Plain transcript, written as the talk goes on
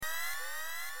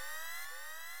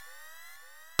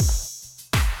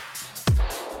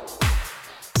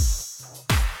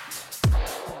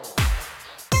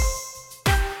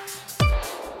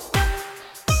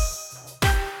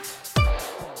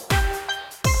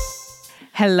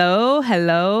Hello,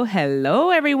 hello, hello,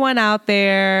 everyone out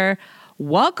there.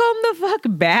 Welcome the fuck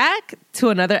back to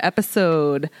another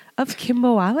episode of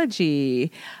Kimboology.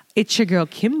 It's your girl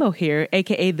Kimbo here,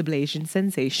 aka the Blasian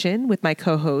Sensation, with my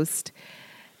co-host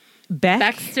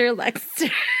Baxter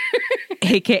Lexter,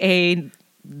 aka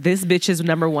this bitch's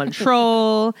number one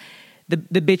troll,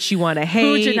 the bitch you want to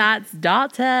hate, Hujanat's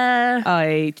daughter,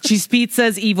 Cheese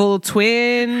Pizza's evil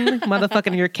twin,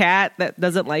 motherfucking your cat that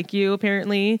doesn't like you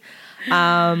apparently.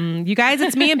 You guys,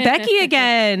 it's me and Becky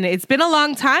again. It's been a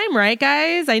long time, right,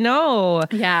 guys? I know.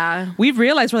 Yeah. We've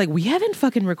realized we haven't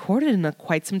fucking recorded in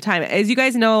quite some time. As you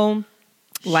guys know,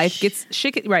 life gets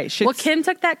shit. Right. Well, Kim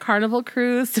took that Carnival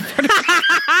cruise to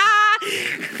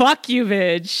Fuck you,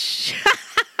 bitch.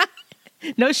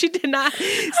 No, she did not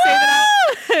say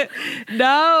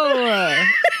that.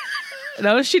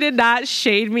 No, she did not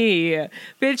shade me.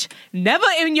 Bitch, never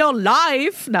in your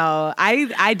life. No,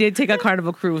 I did take a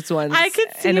Carnival cruise once. I could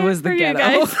see and it it was the for you ghetto.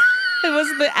 guys. It was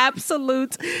the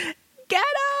absolute ghetto.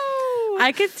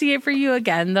 I could see it for you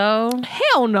again, though.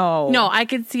 Hell no. No, I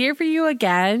could see it for you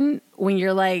again when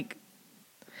you're like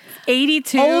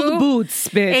 82. Old boots,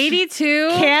 bitch. 82.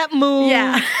 Can't move.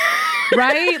 Yeah.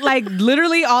 Right? Like,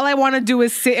 literally, all I want to do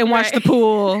is sit and watch the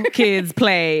pool kids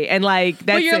play. And, like,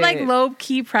 that's But you're, it. like,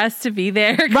 low-key pressed to be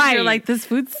there. Right. You're like, this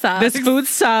food sucks. This food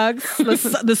sucks. The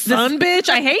sun, bitch.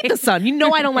 I hate the sun. You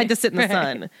know I don't like to sit in the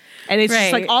sun. And it's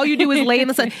just like all you do is lay in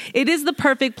the sun. It is the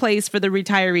perfect place for the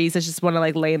retirees that just want to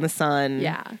like lay in the sun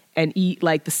and eat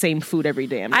like the same food every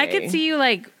damn day. I could see you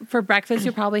like for breakfast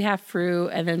you'll probably have fruit,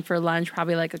 and then for lunch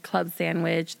probably like a club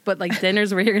sandwich. But like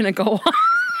dinner's where you're gonna go on.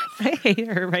 I hate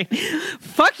her, right?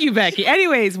 Fuck you, Becky.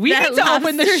 Anyways, we need to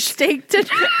open the steak dinner.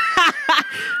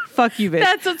 Fuck you, bitch.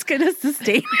 That's what's gonna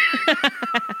sustain.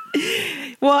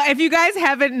 Well, if you guys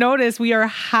haven't noticed, we are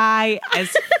high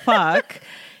as fuck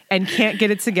and can't get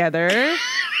it together.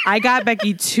 I got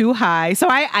Becky too high. So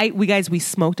we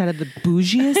smoked out of the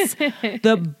bougiest,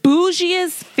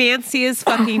 fanciest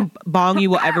fucking bong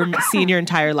you will ever see in your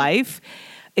entire life.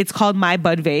 It's called My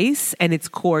Bud Vase, and it's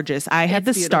gorgeous. I had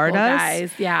the Stardust.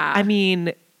 Guys. Yeah. I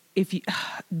mean, if you,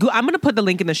 I'm going to put the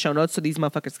link in the show notes so these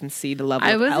motherfuckers can see the level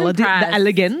of the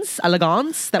elegance that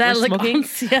we're smoking.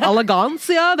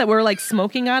 Elegancia that we're like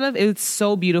smoking out of. It's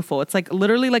so beautiful. It's like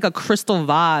literally like a crystal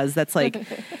vase that's like,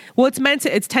 well, it's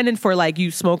tended for like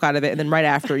you smoke out of it, and then right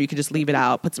after you can just leave it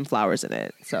out, put some flowers in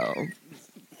it. So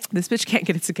this bitch can't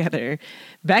get it together.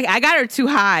 I got her too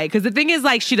high because the thing is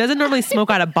like she doesn't normally smoke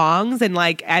out of bongs, and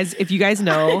like as if you guys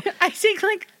know, I take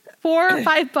like 4 or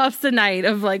 5 puffs a night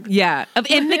of like of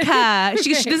indica.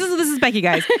 This is Becky,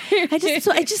 guys.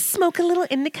 I just smoke a little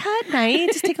indica at night.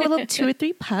 Just take a little 2 or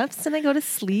 3 puffs and I go to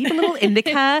sleep. A little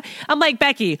indica. I'm like,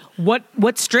 Becky, what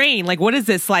strain? Like, what is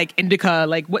this? Like indica?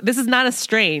 Like, what? This is not a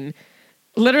strain.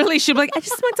 Literally, she'd be like, I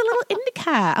just smoked a little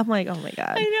indica. I'm like, oh my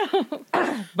god. I know,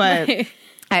 but.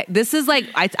 This is like,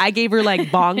 I gave her like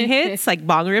bong hits, like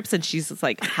bong rips, and she's just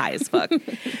like high as fuck.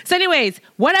 So anyways,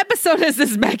 what episode is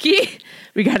this, Becky?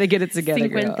 We got to get it together,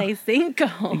 girl.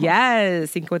 55.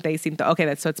 Yes, 55.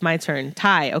 Okay, so it's my turn.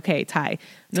 Thai. Okay, Thai.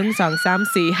 Nung song sam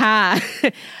si ha.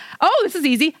 Oh, this is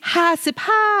easy. Ha sip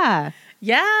ha.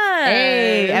 Yeah.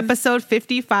 Hey, episode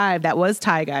 55. That was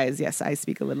Thai, guys. Yes, I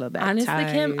speak a little bit Honestly,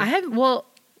 Thai. Kim,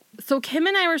 So Kim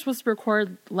and I were supposed to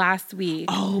record last week.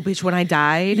 Oh, bitch, when I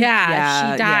died?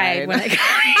 Yeah, she died when I got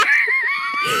here.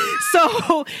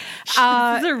 So,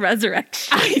 this is a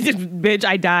resurrection.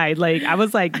 I died. Like, I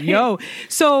was like, yo.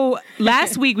 So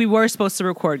last week we were supposed to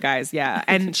record, guys. Yeah.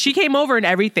 And she came over and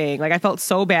everything. Like, I felt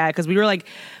so bad because we were like,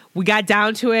 we got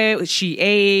down to it. She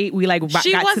ate. We like.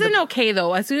 She wasn't okay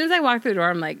though. As soon as I walked through the door,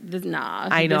 I'm like, nah.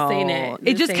 I know. This ain't it.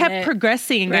 It just kept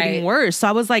progressing and getting worse. So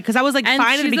I was like, because I was like, and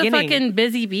fine in the beginning. She's a fucking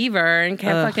busy beaver and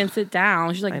can't fucking sit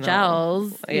down. She's like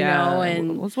gels, you know.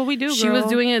 And that's what we do. Girl. She was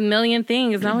doing a million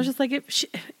things, and I was just like, because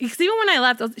even when I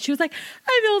left, she was like,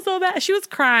 I feel so bad. She was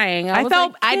crying. I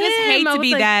just hate to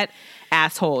be that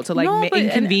asshole to like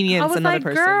inconvenience another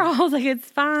person. Girl, I was like, it's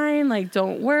fine. Like,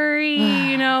 don't worry,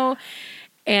 you know.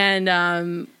 And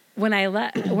when I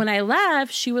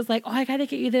left, she was like, "Oh, I gotta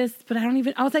get you this," but I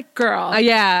was like, "Girl, I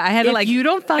had to like, you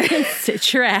don't fucking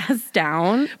sit your ass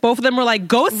down." Both of them were like,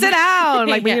 "Go sit down."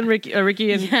 Like me and Ricky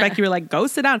and Becky were like, "Go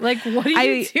sit down." Like, what are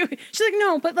you doing? She's like,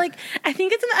 "No, but like, I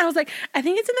think it's in." I was like, "I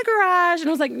think it's in the garage," and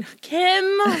I was like, "Kim."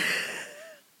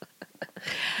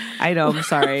 I know. I'm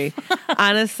sorry.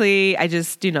 Honestly, I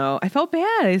just, I felt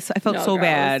bad. I felt so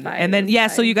bad. And then,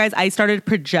 so you guys, I started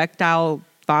projectile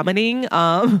vomiting.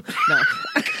 No,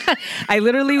 I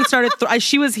literally started.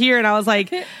 She was here, and I was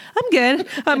like, "I'm good.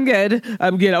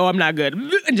 Oh, I'm not good,"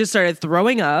 and just started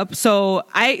throwing up. So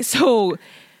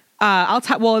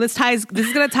This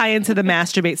is gonna tie into the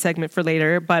masturbate segment for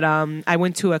later. But I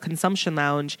went to a consumption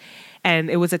lounge, and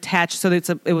it was attached. So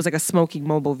it was like a smoking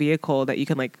mobile vehicle that you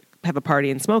can like have a party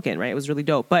and smoke in. Right, it was really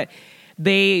dope. But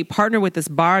they partnered with this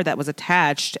bar that was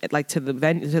attached like to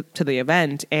the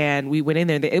event, and we went in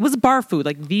there. It was bar food,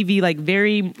 like VV, like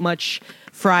very much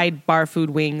fried bar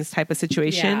food wings type of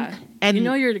situation. Yeah. And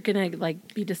you're gonna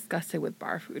like be disgusted with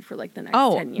bar food for like the next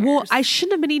 10 years. Well, I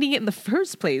shouldn't have been eating it in the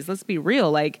first place. Let's be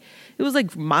real. Like it was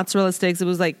like mozzarella sticks. It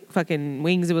was like fucking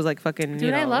wings. It was like fucking.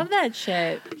 Dude, I love that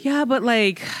shit. Yeah, but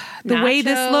like the way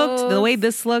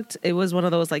this looked, it was one of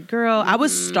those like, girl, I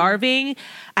was starving.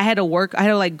 I had to work. I had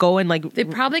to like go and like. They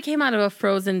probably came out of a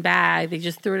frozen bag. They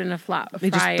just threw it in a fryer. Just threw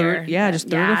it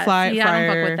in a fryer. See, I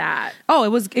don't fuck with that. Oh,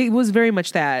 it was very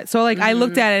much that. So like I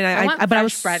looked at it and I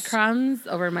was breadcrumbs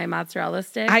over my mozzarella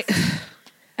sticks.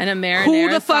 And a marinara.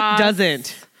 Who the fuck sauce,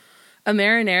 doesn't? A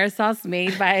marinara sauce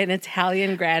made by an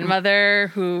Italian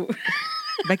grandmother who.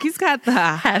 Becky's got the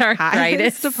had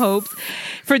arthritis of hopes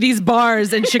for these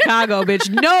bars in Chicago, bitch.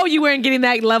 No, you weren't getting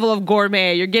that level of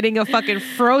gourmet. You're getting a fucking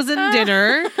frozen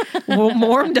dinner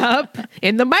warmed up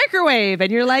in the microwave.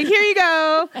 And you're like, here you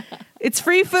go. It's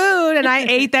free food. And I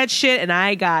ate that shit and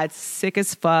I got sick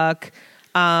as fuck.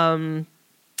 But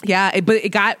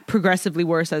it got progressively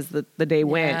worse as the day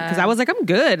went. Because I was like, I'm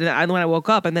good. And when I woke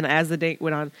up, and then as the day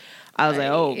went on, I was like,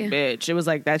 oh, bitch. It was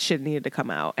like that shit needed to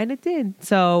come out. And it did.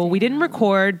 So we didn't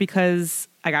record because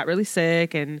I got really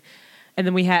sick. And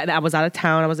then I was out of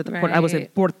town. I was I was in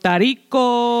Puerto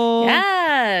Rico.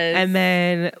 Yes. And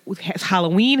then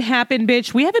Halloween happened,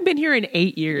 bitch. We haven't been here in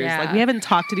 8 years. Yeah. Like we haven't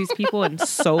talked to these people in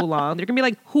so long. They're going to be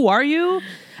like, who are you?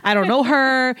 I don't know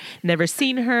her. Never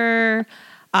seen her.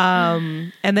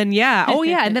 And then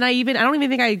and then I don't even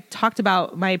think I talked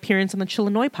about my appearance on the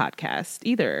Chillinois podcast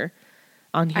either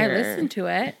on here. I listened to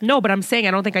it. No, but I'm saying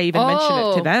I don't think I even mentioned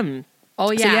it to them.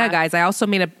 Oh yeah. So yeah, guys, I also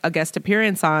made a guest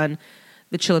appearance on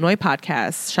the Chillinois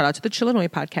podcast. Shout out to the Chillinois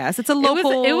podcast. It's a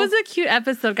local. It was a cute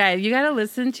episode, guys. You got to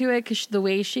listen to it because the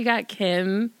way she got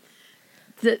Kim,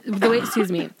 the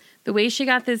way she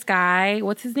got this guy,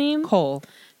 what's his name? Cole,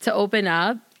 to open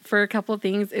up for a couple of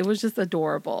things. It was just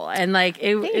adorable. And like,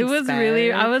 it was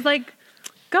really, I was like,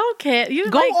 go Kim. You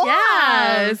go like, off.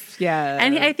 Yes. Yeah.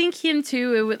 And I think him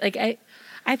too, it was like,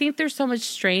 I think there's so much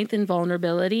strength and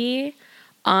vulnerability.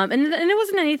 And it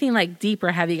wasn't anything like deep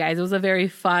or heavy, guys. It was a very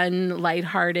fun,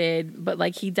 lighthearted, but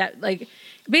like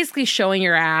basically showing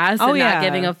your ass and not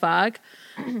giving a fuck.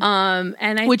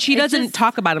 Which he doesn't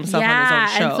talk about himself on his own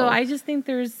show. And so I just think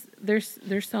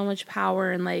there's so much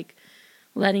power in like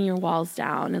letting your walls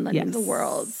down and letting the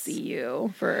world see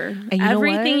you for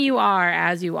everything you are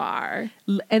as you are.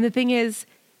 And the thing is,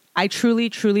 I truly,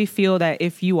 truly feel that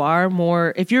if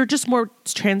you're just more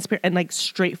transparent and like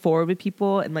straightforward with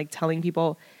people and like telling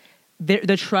people,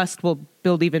 the trust will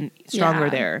build even stronger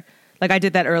there. Like I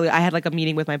did that earlier. I had like a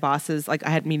meeting with my bosses. Like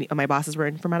my bosses were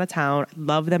in from out of town.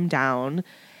 Love them down.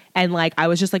 And like, I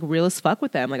was just like real as fuck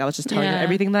with them. Like I was just telling them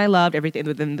everything that I loved, everything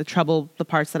within the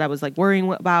parts that I was like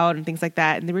worrying about and things like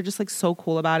that. And they were just like so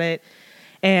cool about it.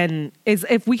 And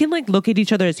if we can like look at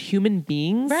each other as human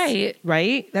beings,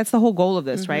 right? That's the whole goal of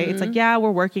this, right? It's like, yeah,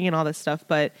 we're working and all this stuff,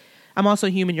 but I'm also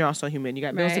human. You're also human. You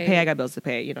got bills to pay. I got bills to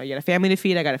pay. You know, you got a family to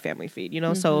feed. I got a family to feed. You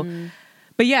know, so.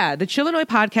 But yeah, the Chillinois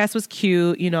podcast was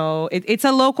cute. You know, it's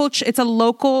a local to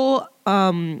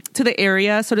the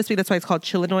area, so to speak. That's why it's called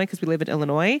Chillinois, because we live in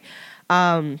Illinois.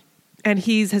 And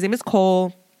his name is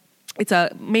Cole. It's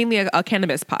mainly a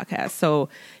cannabis podcast. So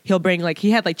he'll bring like, he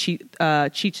had like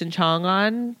Cheech and Chong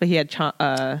on, but he had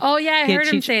I heard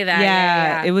him say that.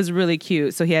 Yeah, it was really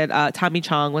cute. So he had Tommy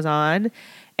Chong was on,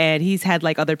 and he's had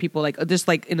like other people like just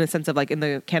like in a sense of like in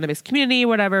the cannabis community or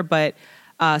whatever. But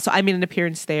so I made an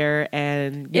appearance there,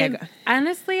 and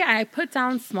honestly, I put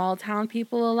down small town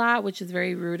people a lot, which is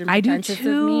very rude and pretentious of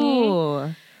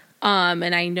me.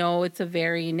 And I know it's a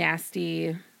very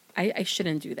nasty. I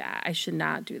shouldn't do that. I should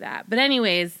not do that. But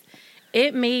anyways,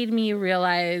 it made me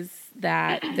realize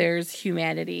that there's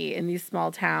humanity in these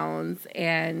small towns,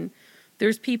 and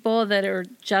there's people that are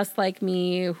just like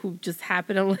me who just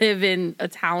happen to live in a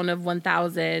town of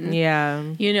 1,000. Yeah.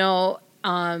 You know,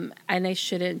 and I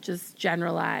shouldn't just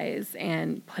generalize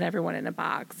and put everyone in a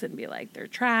box and be like, they're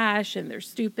trash and they're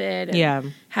stupid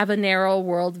and have a narrow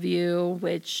worldview,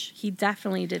 which he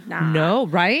definitely did not. No,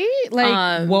 right?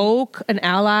 Like woke, an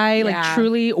ally, like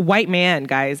truly white man,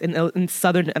 guys, in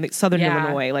southern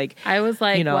Illinois. Like I was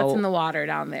like, what's in the water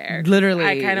down there? Literally.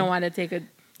 I kind of want to take a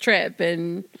trip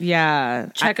and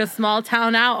check a small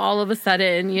town out all of a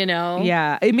sudden,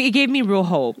 it gave me real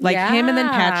hope, like him and then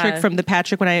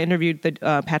Patrick when I interviewed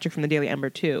the Patrick from the Daily Ember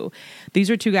too. These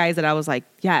were two guys that I was like,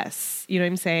 yes, you know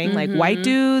what I'm saying, like white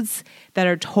dudes that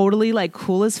are totally like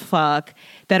cool as fuck,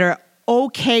 that are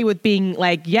okay with being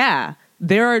like,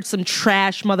 there are some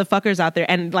trash motherfuckers out there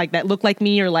and like that look like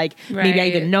me or like maybe I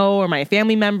even know or my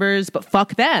family members, but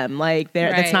fuck them. Like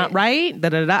that's not right.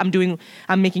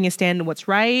 I'm making a stand in what's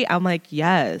right. I'm like,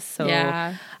 yes. So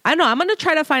I don't know. I'm going to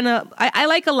try to find I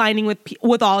like aligning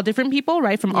with all different people,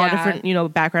 right? From all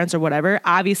different, backgrounds or whatever.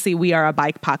 Obviously we are a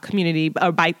BIPOC community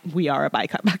we are a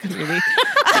BIPOC community.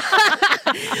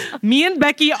 Me and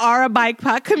Becky are a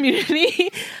BIPOC community.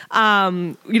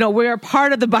 We're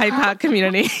part of the BIPOC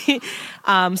community.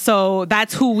 So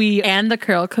that's who we... And the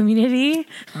curl community.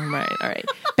 All right.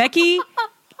 Becky,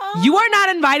 you are not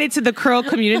invited to the curl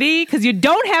community because you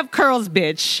don't have curls,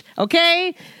 bitch.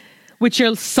 Okay? With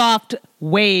your soft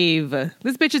wave.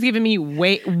 This bitch is giving me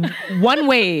one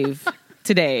wave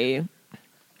today.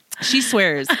 She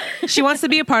swears she wants to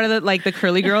be a part of the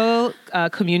curly girl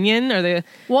communion or the.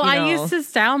 Well, I used to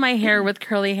style my hair with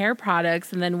curly hair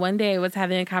products, and then one day I was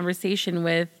having a conversation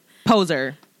with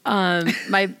Poser.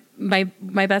 My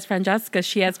best friend Jessica.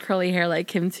 She has curly hair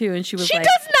like him too, and she does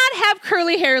not have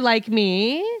curly hair like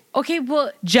me. Okay, well,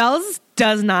 Gels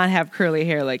does not have curly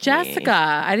hair like Jessica. Me.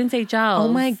 I didn't say Gels.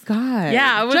 Oh my god.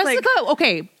 Yeah, I was Jessica.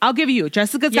 Okay, I'll give you.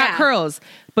 Jessica's got curls,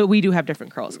 but we do have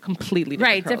different curls. Completely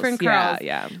different curls. Different curls.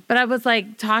 Yeah. But I was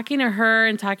like talking to her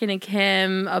and talking to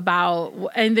Kim about,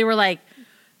 and they were like,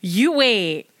 "You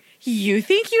wait, you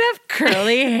think you have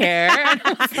curly hair?" And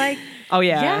I was like, "Oh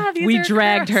yeah, we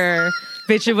dragged her."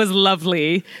 Bitch, it was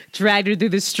lovely. Dragged her through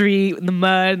the street in the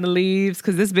mud and the leaves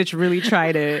because this bitch really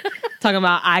tried it. Talking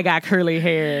about I got curly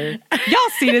hair. Y'all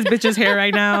see this bitch's hair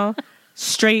right now?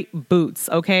 Straight boots,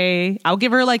 okay? I'll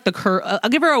give her like I'll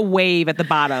give her a wave at the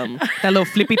bottom. That little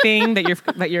flippy thing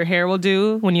that your hair will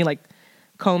do when you like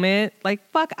comb it. Like,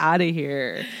 fuck out of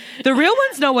here. The real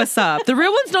ones know what's up. The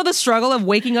real ones know the struggle of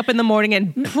waking up in the morning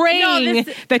and praying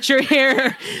that your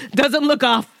hair doesn't look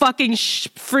a fucking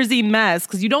frizzy mess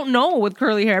because you don't know with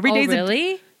curly hair. Every day's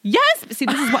really? Yes. See,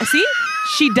 this is what. See,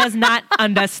 she does not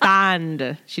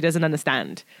understand. She doesn't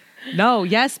understand. No,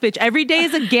 yes, bitch. Every day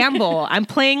is a gamble. I'm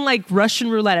playing like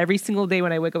Russian roulette every single day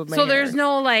when I wake up with my hair. So there's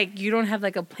no like, you don't have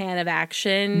like a plan of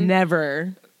action?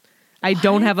 Never. I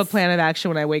don't have a plan of action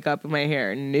when I wake up with my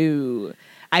hair. No.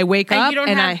 I wake up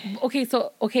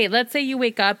Okay, let's say you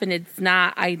wake up and it's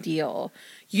not ideal.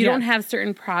 You don't have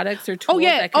certain products or tools.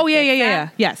 Yeah.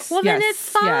 Yes. Well, then it's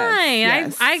fine.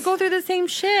 Yes. I go through the same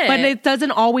shit. But it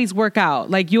doesn't always work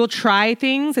out. Like, you'll try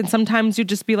things and sometimes you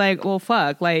just be like, well,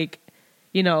 fuck. Like,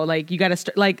 like you got to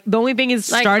start. Like, the only thing is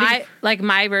starting. Like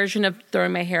my version of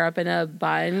throwing my hair up in a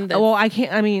bun. Well, I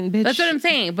can't. I mean, bitch. That's what I'm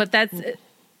saying. But that's,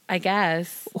 I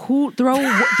guess. Who throw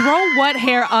what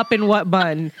hair up in what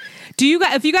bun?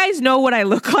 If you guys know what I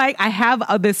look like, I have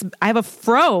a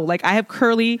fro. Like, I have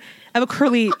a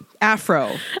curly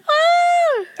afro.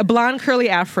 A blonde curly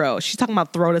afro. She's talking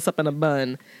about throw this up in a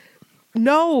bun.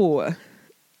 No.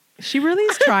 She really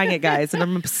is trying it, guys. And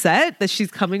I'm upset that she's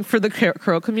coming for the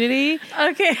curl community.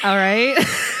 Okay. All right.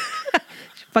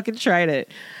 She fucking tried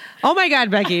it. Oh my God,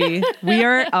 Becky. We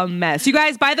are a mess. You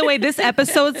guys, by the way, this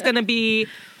episode's going to be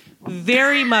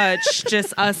very much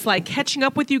just us like catching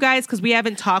up with you guys because we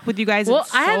haven't talked with you guys in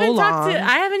so long.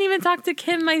 I haven't even talked to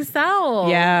Kim myself.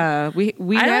 Yeah, we've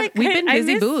been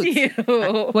busy boots.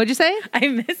 What'd you say? I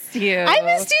missed you. I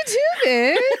missed you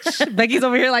too, bitch. Becky's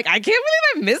over here like, I can't believe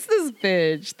I missed this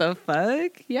bitch. The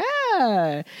fuck?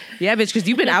 Yeah, bitch. Because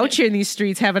you've been out here in these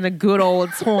streets having a good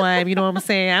old time. You know what I'm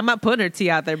saying? I'm not putting her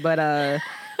tea out there, but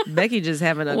Becky just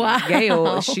having a gay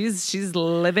old. She's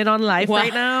living on life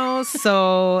right now.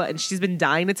 So, and she's been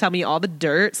dying to tell me all the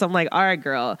dirt. So I'm like, all right,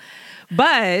 girl.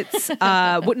 But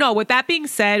no, with that being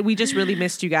said, we just really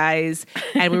missed you guys,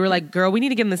 and we were like, girl, we need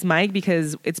to get in this mic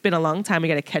because it's been a long time. We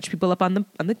got to catch people up on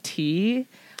the tea,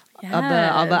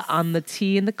 on the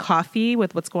tea and the coffee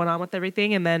with what's going on with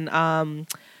everything, and then.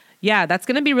 That's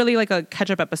going to be really like a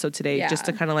catch-up episode today just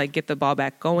to kind of like get the ball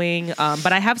back going.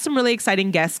 But I have some really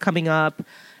exciting guests coming up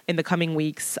in the coming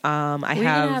weeks. I'm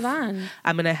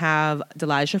going to have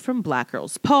Delijah from Black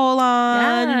Girls Pole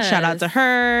on. Yes. Shout out to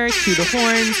her. Cue the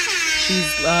horns.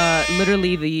 She's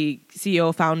literally the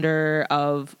CEO, founder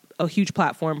of a huge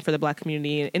platform for the Black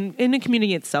community and in the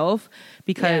community itself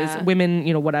because women,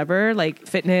 whatever, like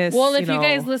fitness. Well, if you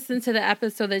guys listen to the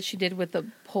episode that she did with the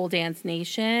Pole Dance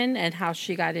Nation and how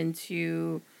she got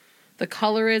into the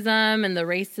colorism and the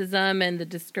racism and the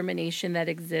discrimination that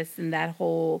exists in that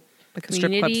whole like a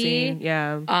strip club scene.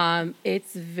 Yeah.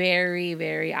 It's very,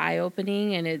 very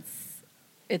eye-opening, and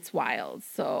it's wild.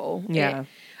 So yeah.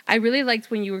 I really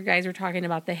liked when you guys were talking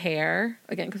about the hair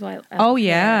again, because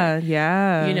yeah,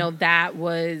 yeah. You know, I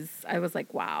was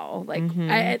like, wow. Like,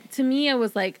 to me, I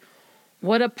was like,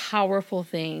 what a powerful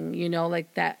thing, you know,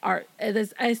 like that art.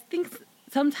 I think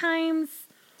sometimes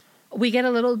we get a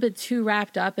little bit too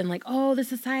wrapped up in like, oh, the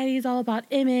society is all about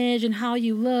image and how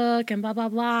you look and blah, blah,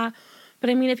 blah. But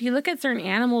I mean, if you look at certain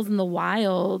animals in the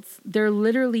wilds, they're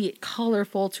literally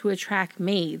colorful to attract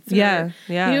mates. Yeah.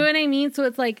 You know what I mean? So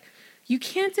it's like, you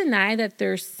can't deny that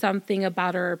there's something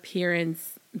about our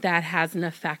appearance that has an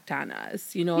effect on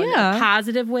us, you know, in a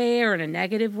positive way or in a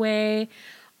negative way,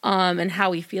 and how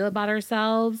we feel about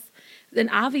ourselves. Then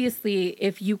obviously,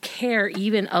 if you care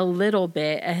even a little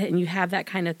bit and you have that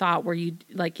kind of thought where you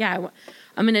like, yeah,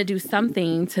 I'm going to do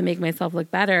something to make myself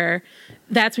look better,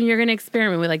 that's when you're going to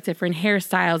experiment with like different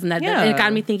hairstyles. And it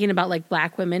got me thinking about like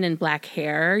black women and black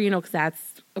hair, you know, because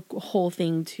that's a whole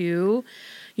thing too,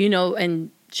 you know,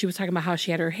 and she was talking about how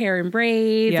she had her hair in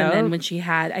braids. And then when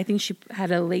I think she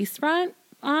had a lace front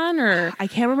on, or I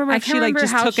can't remember if she like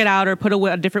just took it out or put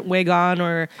a different wig on,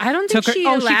 or I don't think she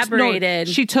elaborated.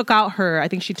 She took out I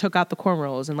think she took out the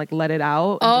cornrows and like let it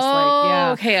out.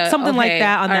 And something like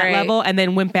that on that level, and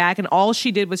then went back, and all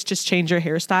she did was just change her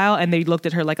hairstyle, and they looked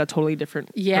at her like a totally different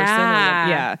person.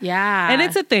 Yeah. And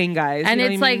it's a thing, guys. And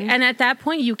it's like, and at that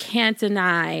point you can't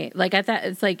deny, like at that,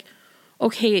 it's like,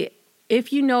 okay,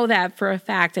 if you know that for a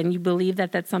fact and you believe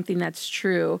that that's something that's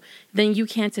true, then you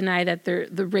can't deny that the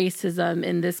racism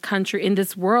in this country, in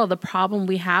this world, the problem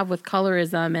we have with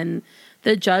colorism and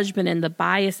the judgment and the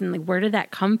bias, and like, where did that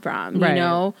come from? You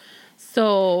know?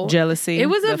 So jealousy. It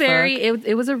was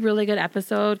it was a really good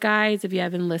episode, guys. If you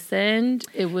haven't listened,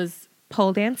 it was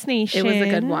Pole Dance Nation. It was a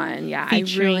good one. Yeah.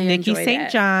 Featuring I really Nikki enjoyed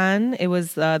St. John. It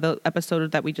was the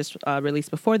episode that we just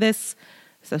released before this.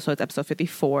 So it's episode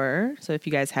 54. So if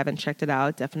you guys haven't checked it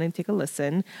out, definitely take a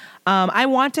listen. I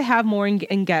want to have more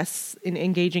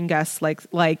engaging guests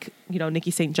like you know, Nikki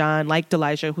St. John, like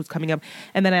Delijah, who's coming up.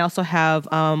 And then I also have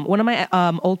one of my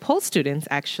old pole students,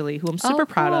 actually, who I'm super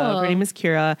proud of. Her name is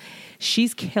Kira.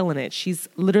 She's killing it. She's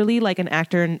literally like an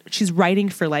actor, and she's writing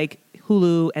for like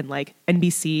Hulu and like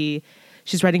NBC.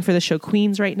 She's writing for the show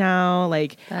Queens right now.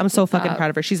 Like, I'm so fucking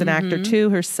proud of her. She's an actor too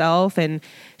herself. And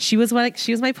she was my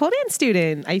pole dance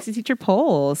student. I used to teach her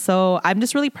pole. So I'm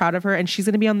just really proud of her. And she's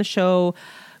going to be on the show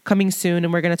coming soon.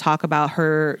 And we're going to talk about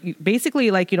her, basically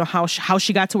like, you know, how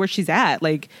she got to where she's at.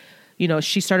 Like, you know,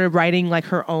 she started writing like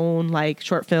her own like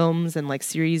short films and like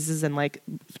series and like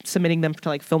submitting them to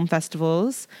like film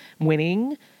festivals,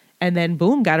 winning. And then,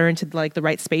 boom, got her into like the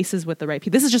right spaces with the right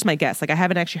people. This is just my guess. Like, I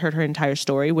haven't actually heard her entire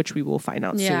story, which we will find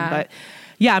out soon. But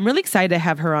yeah, I'm really excited to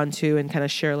have her on too and kind of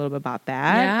share a little bit about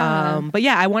that. Yeah. But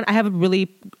yeah, I have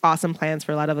really awesome plans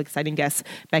for a lot of exciting guests.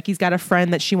 Becky's got a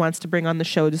friend that she wants to bring on the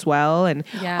show as well. And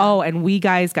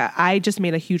and I just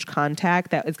made a huge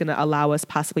contact that is going to allow us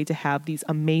possibly to have these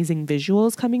amazing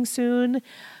visuals coming soon.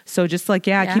 So just like,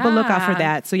 keep a lookout for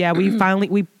that. So yeah,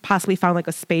 we possibly found like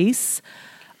a space.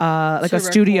 Like a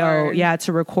studio,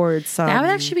 to record some. That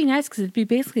would actually be nice because it'd be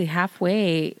basically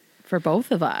halfway for both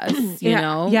of us. You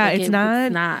know, yeah, like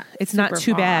it's not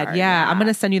too bad. Yeah, I'm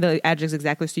gonna send you the address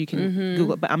exactly so you can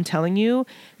Google it. But I'm telling you,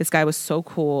 this guy was so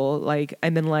cool. Like,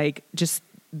 and then like just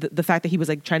the fact that he was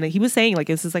like he was saying like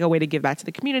this is like a way to give back to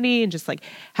the community and just like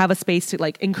have a space to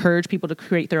like encourage people to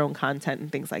create their own content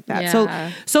and things like that.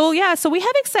 Yeah. So we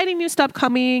have exciting new stuff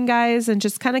coming, guys, and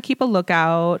just kind of keep a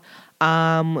lookout.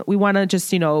 We want to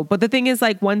just, you know, but the thing is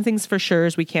like one thing's for sure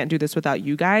is we can't do this without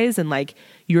you guys, and like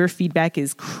your feedback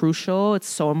is crucial. It's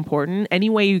so important any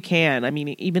way you can. I mean,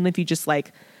 even if you just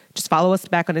follow us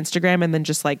back on Instagram and then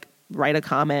just like write a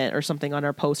comment or something on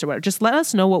our post or whatever, just let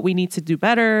us know what we need to do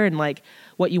better and like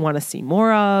what you want to see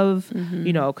more of,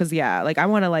 you know, because like I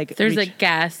want to like, if there's a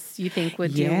guest you think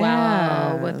would do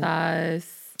well with us.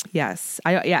 Yes.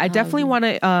 I definitely want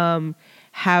to,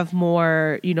 have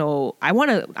more, you know, I want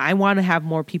to have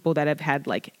more people that have had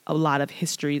like a lot of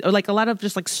history or like a lot of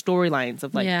just like storylines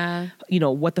of like, you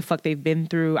know, what the fuck they've been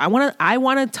through. I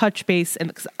want to touch base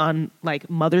on like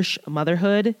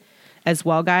motherhood as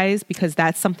well, guys, because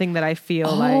that's something that I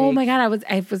feel like. Oh my God.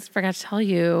 I forgot to tell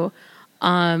you.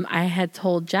 I had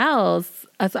told Gels.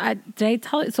 Did I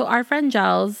tell you? So our friend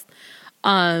Gels,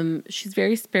 she's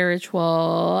very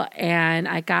spiritual, and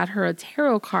I got her a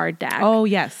tarot card deck. Oh,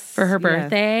 yes. For her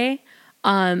birthday.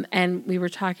 And we were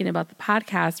talking about the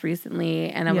podcast recently,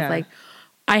 and I was like,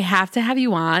 I have to have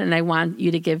you on, and I want you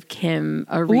to give Kim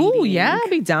a reading. Ooh, yeah, I'd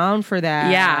be down for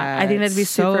that. Yeah, I think that'd be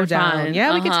so super down. fun.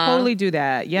 Yeah, we could totally do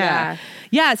that. Yeah.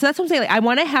 So that's what I'm saying. Like, I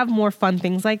want to have more fun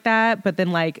things like that, but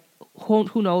then like,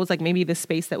 who knows? Like maybe the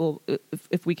space that will,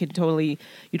 if we can totally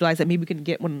utilize it, maybe we can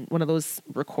get one of those,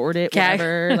 record it,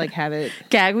 whatever, like have it.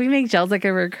 Gag, we make Gels like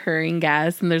a recurring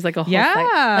guest, and there's like a whole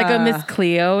like a Miss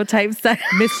Cleo type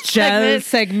Miss Gels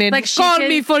segment. Like call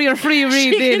me for your free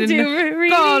reading. She can do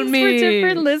call me for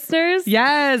different listeners.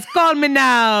 Yes, call me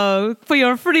now for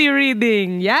your free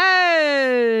reading.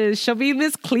 Yes, she'll be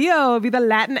Miss Cleo, be the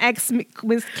Latinx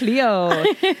Miss Cleo,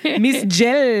 Miss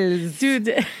Gels,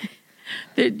 dude.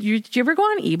 Did you ever go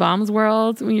on eBaum's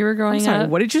World when you were growing up?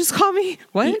 What did you just call me?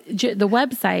 What? The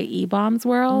website eBaum's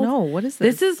World? No, what is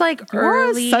this? This is like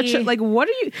early. What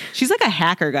are you? She's like a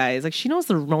hacker, guys. Like she knows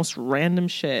the most random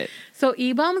shit. So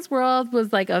eBaum's World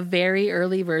was like a very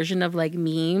early version of like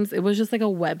memes. It was just like a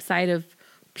website of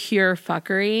pure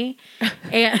fuckery.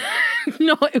 And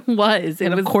no, it was.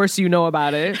 Of course you know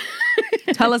about it.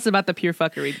 Tell us about the pure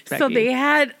fuckery, Becky. So they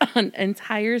had an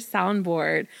entire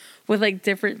soundboard with like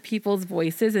different people's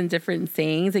voices and different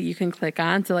sayings that you can click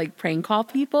on to like prank call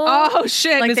people. Oh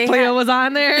shit, like Miss Cleo was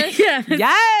on there? Yeah.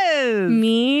 Yes!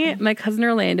 Me, my cousin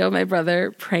Orlando, my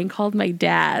brother, prank called my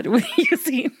dad with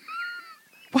using...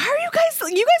 Why are you guys are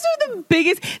the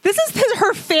biggest... This is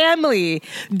her family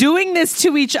doing this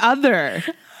to each other.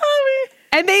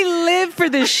 And they live for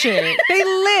this shit. They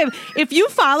live. If you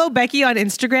follow Becky on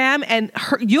Instagram, and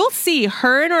you'll see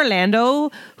her and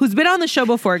Orlando, who's been on the show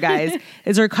before, guys,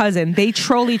 is her cousin. They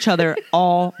troll each other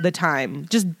all the time.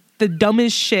 Just the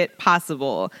dumbest shit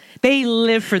possible. They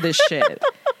live for this shit.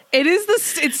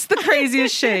 It's the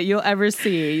craziest shit you'll ever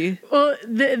see. Well,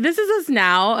 this is us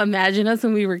now. Imagine us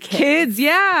when we were kids. Kids,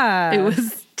 yeah. It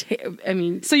was... I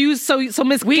mean... So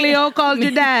Miss Cleo called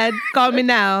your dad. Call me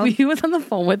now. He was on the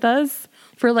phone with us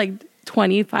for like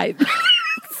 25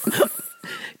 minutes.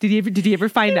 Did he ever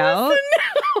find out? No.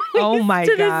 Oh my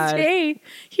God. To this day,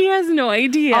 he has no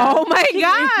idea. Oh my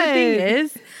God. The thing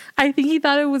is, I think he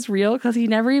thought it was real because he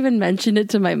never even mentioned it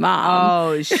to my mom.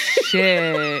 Oh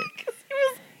shit.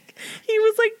 He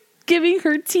was like giving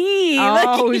her tea.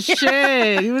 Oh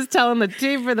shit. He was telling the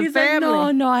tea for the family.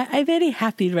 Like, no, I'm very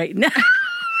happy right now.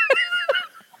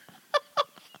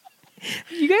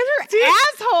 You guys are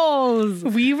assholes.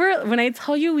 When I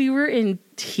tell you we were in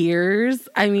tears,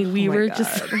 I mean, we were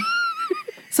just...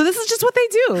 So this is just what they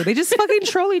do. They just fucking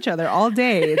troll each other all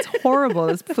day. It's horrible.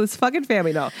 This fucking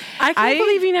family. No. I can't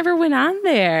believe you never went on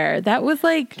there. That was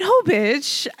like... No,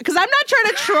 bitch. Because I'm not trying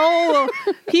to troll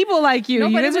people like you. No,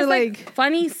 you but guys it was are like...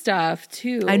 funny stuff,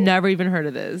 too. I never even heard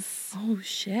of this. Oh,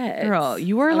 shit. Girl,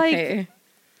 you were like...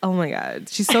 Oh my God.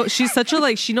 She's such a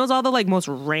like, she knows all the like most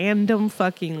random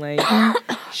fucking like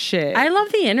shit. I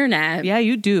love the internet. Yeah,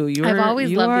 you do. I've always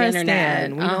loved the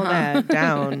internet. We know that.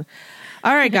 Down.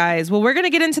 All right, guys. Well, we're going to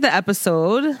get into the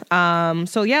episode.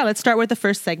 So yeah, let's start with the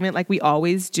first segment like we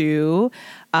always do,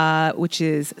 which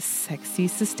is sexy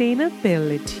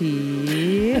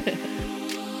sustainability.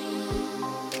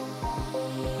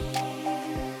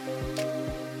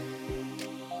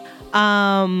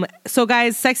 So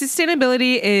guys, Sexy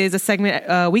Sustainability is a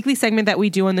segment, weekly segment that we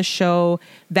do on the show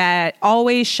that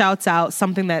always shouts out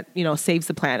something that, saves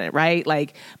the planet, right?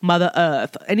 Like Mother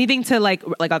Earth, anything to like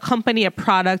a company, a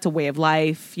product, a way of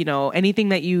life, anything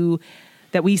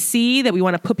that we see that we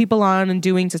want to put people on and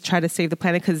doing to try to save the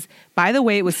planet. Because by the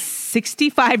way, it was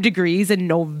 65 degrees in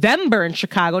November in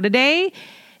Chicago today.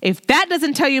 If that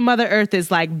doesn't tell you Mother Earth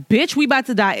is like, bitch, we about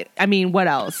to die. I mean, what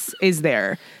else is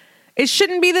there? It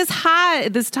shouldn't be this hot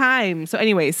at this time. So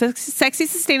anyway, Sexy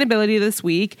Sustainability this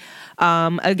week.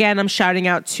 Again, I'm shouting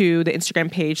out to the Instagram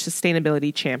page,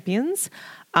 Sustainability Champions.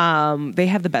 They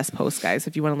have the best posts, guys,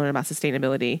 if you want to learn about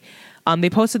sustainability. They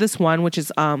posted this one, which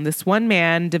is this one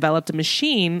man developed a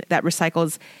machine that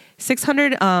recycles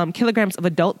 600 kilograms of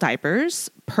adult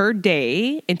diapers per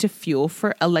day into fuel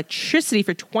for electricity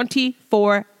for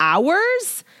 24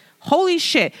 hours. Holy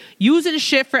shit. Using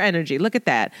shit for energy. Look at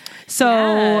that. So,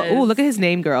 yes. Look at his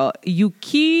name, girl.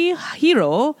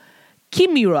 Yukihiro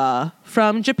Kimura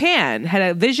from Japan had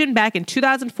a vision back in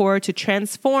 2004 to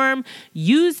transform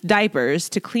used diapers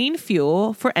to clean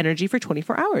fuel for energy for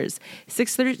 24 hours.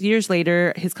 6 years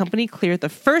later, his company cleared the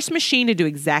first machine to do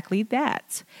exactly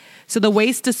that. So the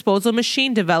waste disposal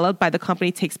machine developed by the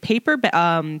company takes paper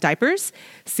diapers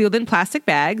sealed in plastic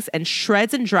bags and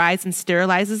shreds and dries and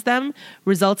sterilizes them,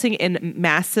 resulting in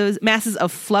masses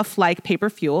of fluff-like paper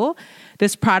fuel.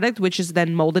 This product, which is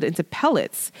then molded into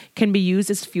pellets, can be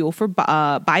used as fuel for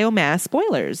biomass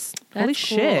boilers. Holy cool.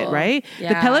 Shit, right? Yeah.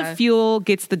 The pellet fuel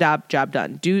gets the job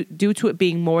done due to it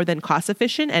being more than cost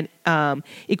efficient and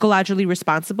ecologically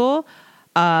responsible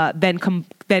than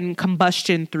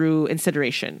combustion through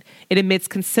incineration. It emits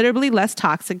considerably less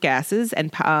toxic gases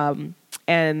and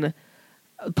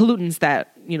pollutants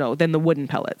than the wooden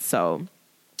pellets. So,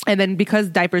 and then because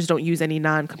diapers don't use any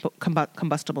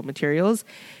non-combustible materials,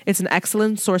 it's an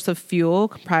excellent source of fuel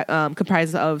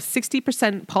comprised of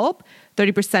 60% pulp,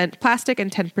 30% plastic,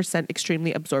 and 10%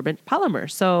 extremely absorbent polymer.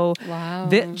 So, wow.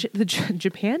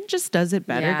 Japan just does it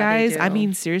better, guys. I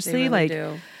mean, seriously, really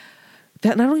do.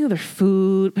 That not only their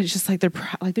food, but it's just like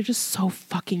they're just so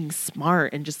fucking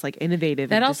smart and just like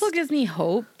innovative. That also gives me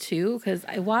hope too, because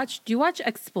do you watch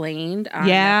Explained? On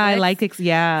Netflix? I like it.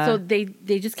 Yeah. So they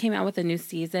just came out with a new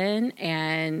season,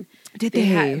 and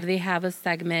they have a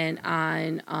segment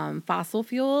on fossil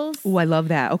fuels. Oh, I love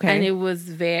that. Okay. And it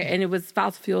was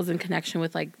fossil fuels in connection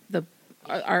with like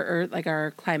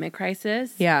our climate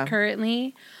crisis. Yeah.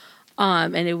 Currently.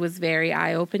 And it was very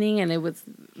eye-opening, and I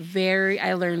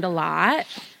learned a lot.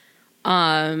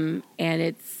 And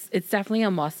it's definitely a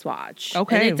must-watch.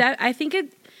 Okay. And I think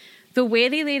the way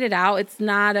they laid it out, it's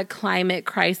not a climate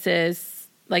crisis.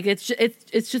 Like, it's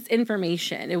just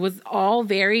information. It was all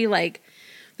very, like,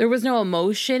 there was no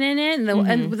emotion in it.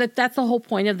 And that's the whole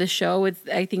point of the show.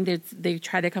 I think they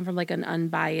try to come from, like, an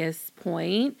unbiased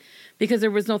point, because there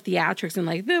was no theatrics and,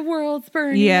 like, the world's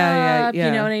burning up. Yeah.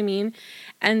 You know what I mean?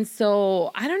 And so,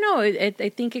 I don't know. I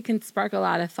think it can spark a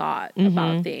lot of thought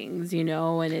about things, and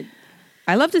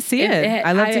I love to see it.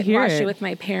 I love to hear it. I watched it with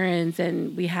my parents,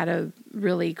 and we had a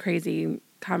really crazy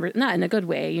conversation, not in a good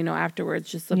way, afterwards,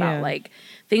 just about like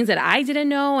things that I didn't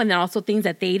know, and then also things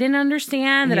that they didn't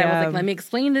understand that I was like, let me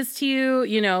explain this to you,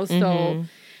 so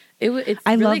it's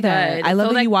I really love that. good. I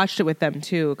love that you watched it with them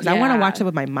too, because I want to watch it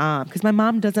with my mom, because my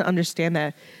mom doesn't understand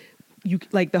that you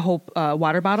like the whole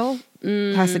water bottle.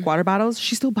 Plastic water bottles,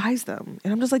 she still buys them.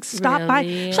 And I'm just like, stop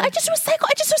buying. I just recycle.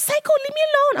 Leave me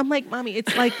alone. I'm like, Mommy,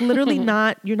 it's like literally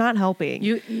you're not helping.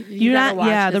 You're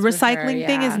not, the recycling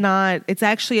thing is not, it's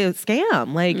actually a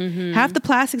scam. Like half the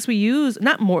plastics we use,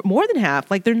 not more than half,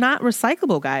 like they're not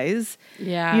recyclable, guys.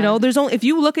 Yeah. There's only, if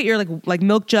you look at your like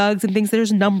milk jugs and things,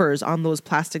 there's numbers on those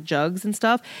plastic jugs and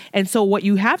stuff. And so what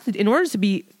you have to, in order to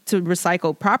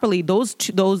recycle properly,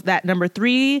 that number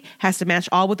 3 has to match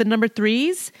all with the number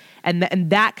 3s, and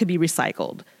that could be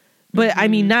recycled. But I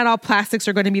mean, not all plastics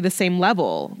are going to be the same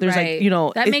level. There's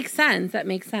that makes sense.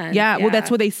 Yeah, well, that's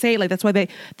what they say. Like, that's why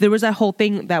there was that whole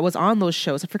thing that was on those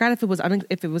shows. I forgot if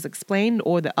it was Explained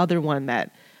or the other one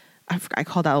that I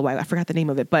called out. I forgot the name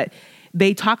of it, but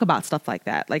they talk about stuff like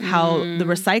that, like how the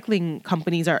recycling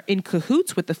companies are in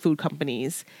cahoots with the food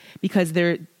companies, because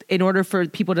in order for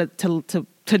people to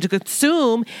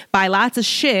consume, buy lots of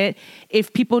shit,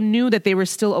 if people knew that they were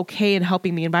still okay in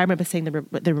helping the environment by saying they're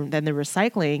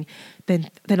recycling,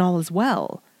 then all is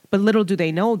well. But little do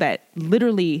they know that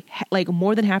literally like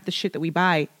more than half the shit that we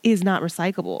buy is not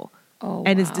recyclable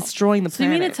and is destroying the planet.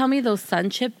 So you mean to tell me those sun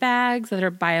chip bags that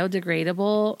are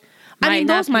biodegradable? I mean,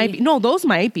 those might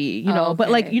be, okay.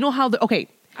 But like, how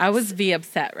I was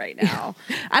upset right now.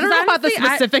 I don't know about the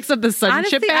specifics of the sun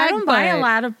chip bag. I don't buy a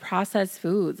lot of processed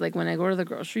foods. Like when I go to the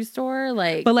grocery store,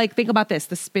 But like, think about this: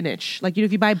 the spinach. Like,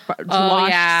 if you buy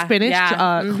washed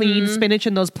spinach, clean spinach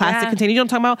in those plastic containers, I'm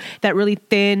talking about that really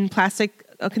thin plastic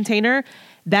container.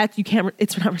 That you can't.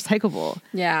 It's not recyclable.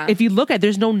 Yeah. If you look at,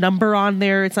 there's no number on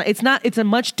there. It's not. It's a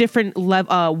much different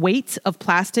weight of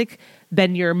plastic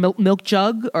than your milk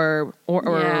jug or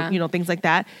things like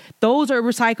that. Those are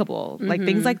recyclable, like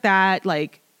things like that.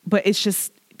 Like, but it's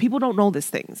just people don't know these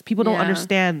things. People don't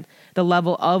understand the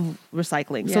level of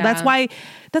recycling. So that's why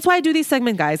I do these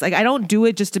segments, guys. Like, I don't do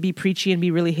it just to be preachy and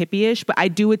be really hippie-ish, but I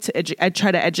do it to I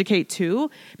try to educate too.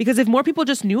 Because if more people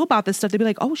just knew about this stuff, they'd be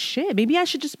like, oh shit, maybe I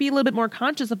should just be a little bit more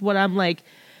conscious of what I'm like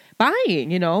buying.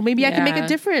 Maybe I can make a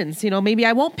difference. Maybe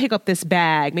I won't pick up this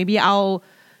bag. Maybe I'll.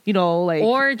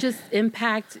 Or just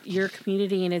impact your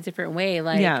community in a different way.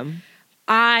 Like,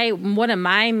 one of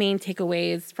my main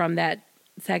takeaways from that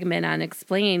segment on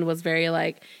Explained was very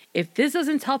like, if this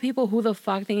doesn't tell people who the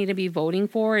fuck they need to be voting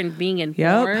for and being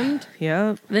informed,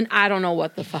 then I don't know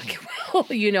what the fuck it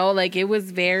will. Like, it was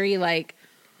very like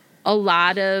a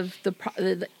lot of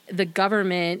the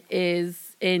government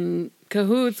is in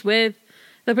cahoots with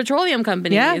the petroleum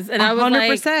companies. Yeah, and I was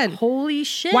 100%. Like, holy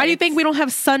shit. Why do you think we don't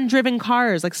have sun-driven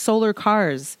cars, like solar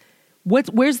cars?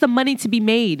 Where's the money to be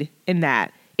made in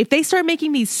that? If they start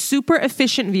making these super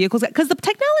efficient vehicles, because the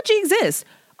technology exists.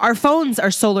 Our phones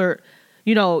are solar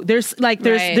You know, there's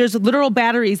literal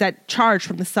batteries that charge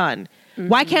from the sun. Mm-hmm.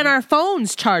 Why can't our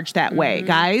phones charge that way,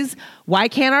 guys? Why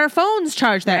can't our phones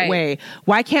charge that way?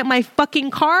 Why can't my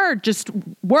fucking car just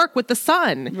work with the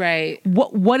sun? Right.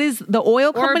 What is the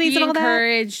oil companies and all that? Or be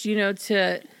encouraged, you know,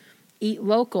 to eat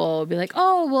local. Be like,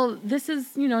 oh, well, this is,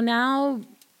 you know, now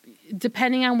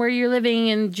depending on where you're living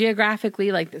and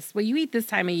geographically, like this, well, you eat this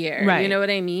time of year. Right. You know what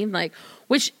I mean? Like,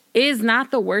 which is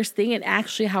not the worst thing and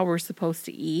actually how we're supposed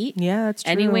to eat. Yeah, that's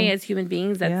true. Anyway, as human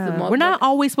beings, that's the most. We're not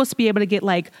always supposed to be able to get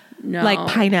like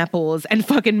pineapples and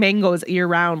fucking mangoes year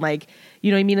round. Like,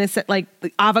 you know what I mean? It's like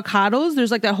avocados.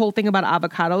 There's like that whole thing about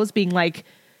avocados being like,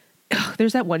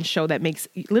 there's that one show that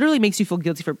literally makes you feel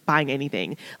guilty for buying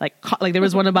anything. Like there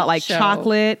was one about like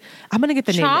chocolate. I'm gonna get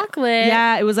the name. Chocolate.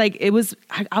 Yeah,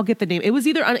 I'll get the name. It was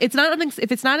either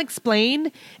if it's not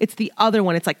explained, it's the other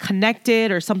one. It's like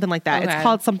Connected or something like that. Okay. It's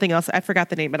called something else. I forgot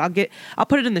the name, but I'll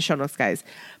put it in the show notes, guys.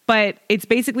 But it's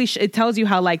basically it tells you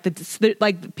how like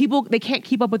the people, they can't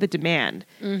keep up with the demand,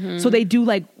 so they do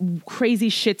like crazy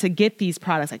shit to get these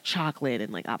products like chocolate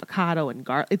and like avocado and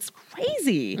garlic. It's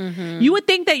crazy. You would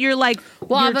think that you're like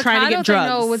you're trying to get drugs. I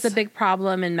know was a big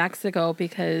problem in Mexico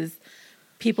because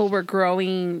people were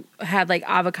had like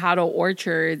avocado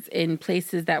orchards in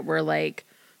places that were like,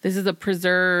 this is a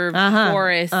preserved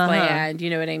forest land. You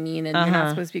know what I mean? And you're not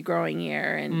supposed to be growing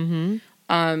here. And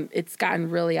it's gotten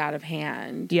really out of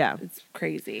hand. Yeah. It's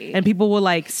crazy. And people will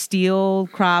like steal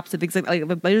crops and things like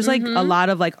there's like a lot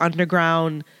of like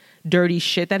underground dirty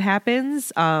shit that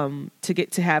happens to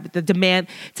have the demand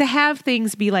to have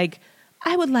things be like,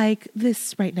 I would like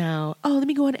this right now. Oh, let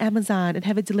me go on Amazon and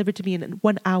have it delivered to me in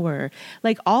 1 hour.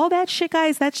 Like all that shit,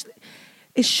 guys,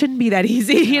 it shouldn't be that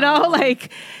easy, you know?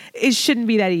 Like it shouldn't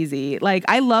be that easy. Like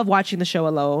I love watching the show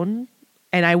Alone.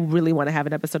 And I really want to have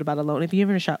an episode about Alone. If you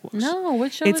ever shot, no,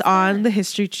 which show? It's on the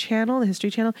History Channel. The History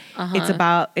Channel.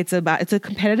 It's a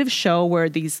competitive show where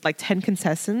these like 10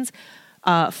 contestants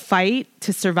fight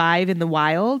to survive in the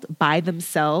wild by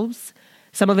themselves.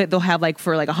 Some of it they'll have like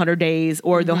for like 100 days,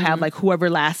 or they'll have like whoever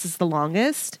lasts the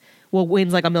longest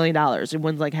wins like $1 million, or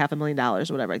wins like $500,000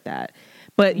 or whatever like that.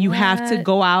 But you have to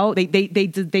go out.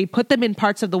 They put them in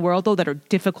parts of the world though that are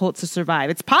difficult to survive.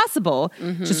 It's possible,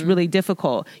 just really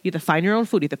difficult. You have to find your own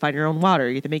food. You have to find your own water.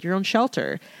 You have to make your own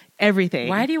shelter. Everything.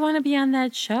 Why do you want to be on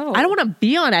that show? I don't want to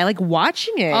be on it. I like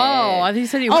watching it. Oh, I think you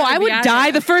said you. I would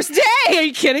die the first day. Are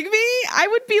you kidding me? I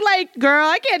would be like, girl,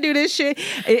 I can't do this shit.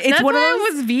 That's one of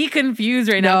those. I was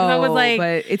confused right now. I was like,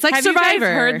 but it's like Survivor. Have you guys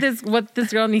heard this? What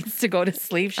this girl needs to go to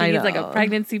sleep? She needs like a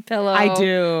pregnancy pillow. I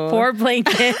do. 4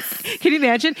 blankets. Can you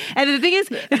imagine? And the thing is,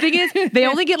 they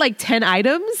only get like 10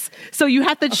 items, so you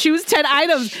have to choose 10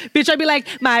 items. Bitch, I'd be like,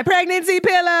 my pregnancy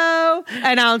pillow,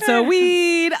 an ounce of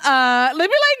weed. Let me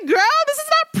like, girl, this is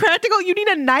not practical. You need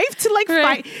a knife to like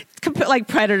fight like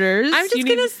predators. I'm just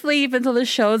gonna sleep until the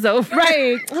show's over.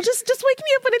 Right. Well, just wake me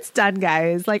up when it's done,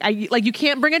 guys. Like you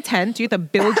can't bring a tent. You have to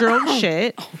build your own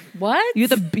shit. What? You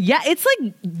have to. Yeah, it's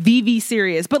like VV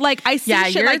serious, but like I see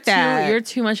shit like that. You're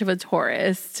too much of a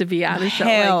tourist to be on a show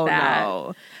like that.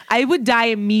 No. I would die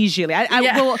immediately.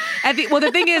 The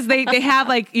thing is, they have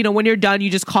like, you know, when you're done, you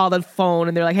just call the phone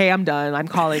and they're like, hey, I'm done. I'm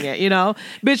calling it, you know?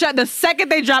 Bitch, the second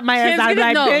they drop my ass, I'm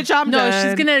like, bitch, I'm done.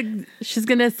 No, she's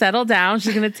gonna settle down.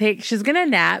 She's gonna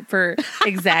nap for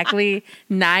exactly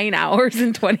 9 hours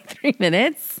and 23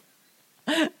 minutes.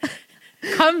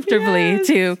 Comfortably,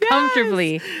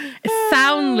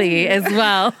 soundly as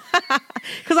well.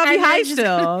 Because I'll be high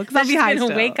still. Because I'll be high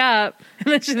still. Wake up and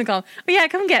then she's gonna call. Oh yeah,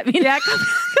 come get me. Yeah,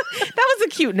 that was a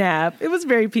cute nap. It was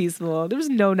very peaceful. There was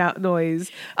no noise.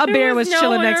 A bear was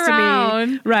chilling next to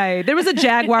me. Right. There was a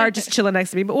jaguar just chilling next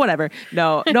to me. But whatever.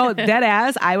 No, dead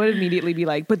ass. I would immediately be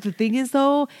like. But the thing is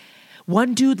though,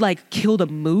 one dude like killed a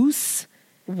moose.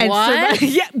 What?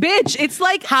 Yeah, bitch. It's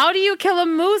like, how do you kill a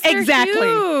moose?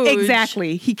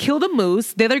 Exactly. He killed a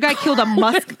moose. The other guy killed a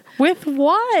musk. With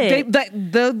what?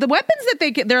 The weapons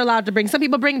that they're allowed to bring. Some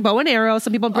people bring bow and arrow.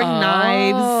 Some people bring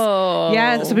knives.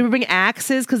 Yeah. Some people bring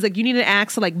axes because like you need an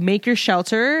axe to like make your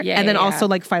shelter and then also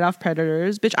like fight off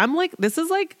predators. Bitch, I'm like, this is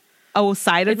like a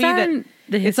side of me that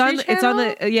it's on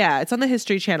the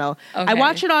History Channel. Okay. I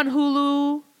watch it on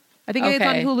Hulu. I think it's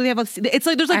on Hulu. They have it's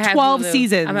like there's like 12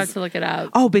 seasons. I'm about to look it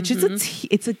up. Oh, bitch,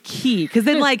 it's a key because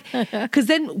then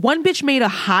one bitch made a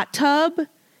hot tub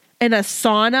and a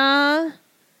sauna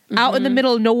out in the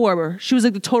middle of nowhere. She was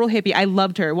like the total hippie. I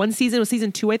loved her. One season was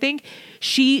season 2, I think.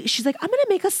 She's like, I'm gonna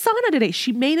make a sauna today.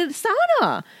 She made a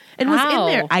sauna and was in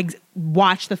there. I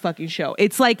watched the fucking show.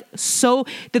 It's like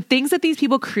the things that these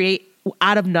people create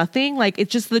out of nothing. Like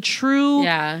it's just the true,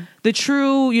 outdoorsman.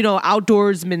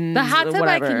 The hot tub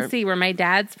I can see where my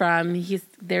dad's from.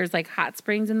 There's like hot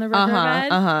springs in the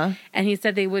riverbed, and he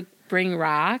said they would bring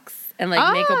rocks and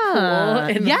like make a pool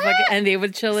and they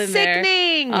would chill in there.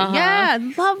 Sickening. Yeah,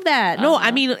 love that. No,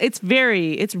 I mean it's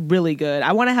really good.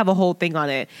 I want to have a whole thing on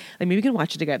it. Like maybe we can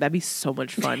watch it together. That'd be so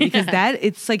much fun because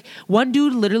it's like one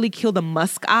dude literally killed a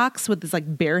musk ox with this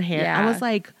like bare hand. I was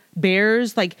like,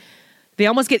 bears, like they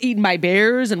almost get eaten by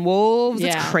bears and wolves.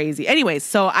 It's crazy. Anyways,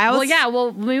 so I was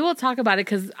maybe we'll talk about it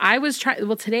because I was trying.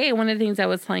 Well, today one of the things I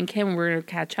was telling Kim, we're gonna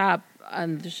catch up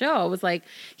on the show, was like,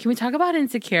 can we talk about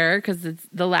Insecure because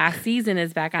the last season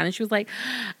is back on, and she was like,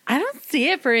 I don't see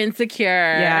it for Insecure,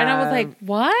 and I was like,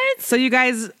 what? So you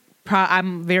guys,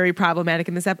 I'm very problematic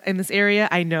in this area.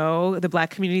 I know the Black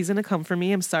community is gonna come for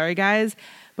me. I'm sorry, guys,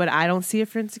 but I don't see it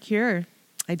for Insecure.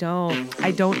 I don't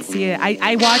see it.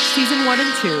 I watched season 1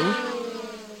 and 2.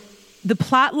 The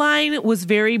plot line was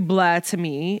very blah to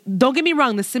me. Don't get me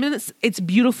wrong. It's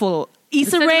beautiful.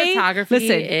 Issa Rae,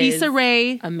 Issa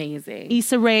Rae, amazing.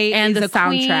 Issa Rae and is the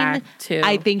soundtrack too.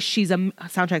 I think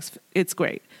soundtrack's it's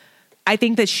great. I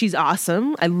think that she's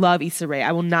awesome. I love Issa Rae.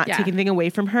 I will not take anything away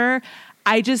from her.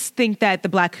 I just think that the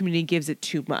Black community gives it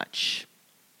too much.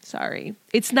 Sorry,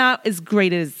 it's not as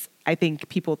great as I think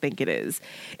people think it is.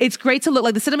 It's great to look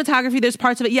like the cinematography. There's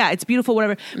parts of it. Yeah, it's beautiful,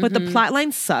 whatever. But the plot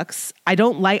line sucks. I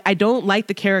don't like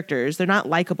the characters. They're not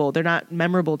likable. They're not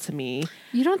memorable to me.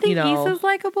 You don't think Issa's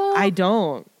likable? I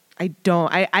don't. I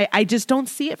just don't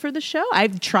see it for the show.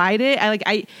 I've tried it.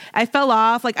 I fell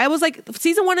off. Like I was like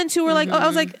season 1 and 2 were like, I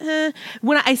was like,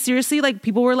 when I seriously like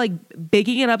people were like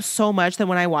bigging it up so much that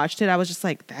when I watched it, I was just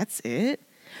like, that's it.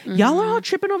 Y'all are all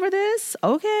tripping over this?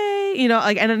 Okay.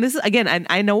 And then this is, again,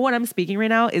 I know what I'm speaking right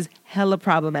now is hella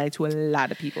problematic to a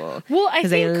lot of people. Well, I think... because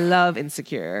they love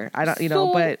Insecure. I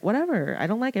don't, but whatever. I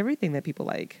don't like everything that people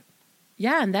like.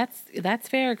 Yeah, and that's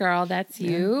fair, girl. That's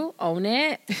you. Own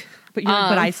it. But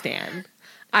I stand.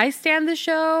 I stand the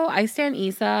show. I stand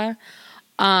Issa.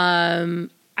 I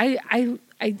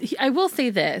will say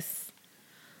this.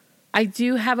 I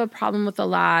do have a problem with a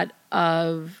lot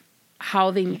of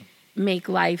how they make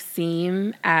life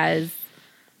seem as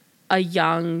a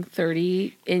young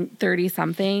 30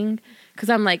 something, because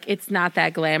I'm like, it's not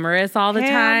that glamorous all the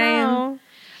time. No.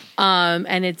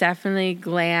 And it definitely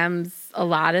glams a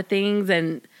lot of things.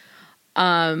 And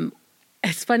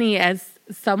it's funny, as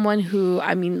someone who,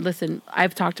 I mean, listen,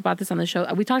 I've talked about this on the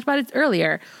show. We talked about it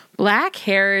earlier. Black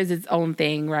hair is its own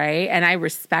thing, right? And I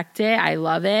respect it. I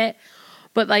love it.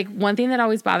 But like one thing that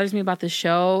always bothers me about the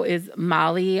show is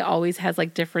Molly always has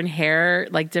like different hair,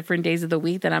 like different days of the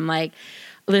week that I'm like,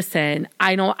 listen,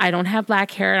 I don't have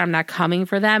black hair and I'm not coming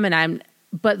for them.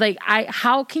 But like,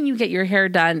 how can you get your hair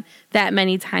done that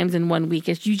many times in 1 week?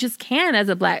 You just can as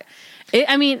a black.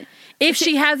 If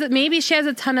she has it, maybe she has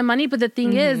a ton of money. But the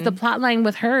thing is, the plot line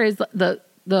with her is the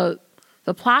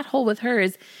plot hole with her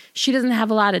is she doesn't have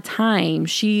a lot of time.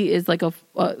 She is like a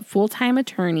full-time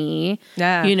attorney.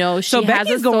 Yeah. She has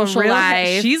a social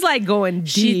life. She's like going deep.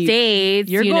 She dates.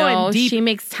 You're going deep. She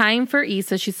makes time for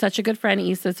Issa. She's such a good friend,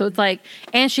 Issa. So it's like,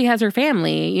 and she has her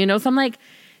family, So I'm like,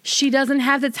 she doesn't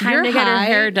have the time to get her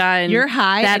hair done. You're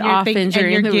high that often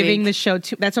during the week. You're giving the show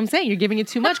too. That's what I'm saying. You're giving it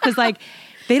too much because like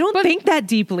they don't think that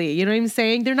deeply. You know what I'm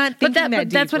saying? They're not thinking that deeply. But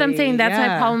that's what I'm saying. That's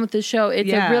my problem with the show.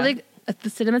 It's a really. The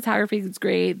cinematography is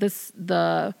great.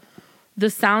 The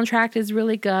soundtrack is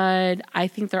really good. I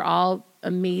think they're all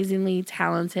amazingly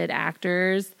talented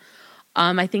actors.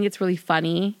 I think it's really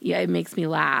funny. Yeah, it makes me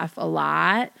laugh a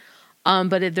lot.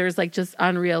 But there's like just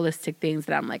unrealistic things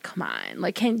that I'm like, come on.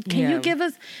 Like, can you give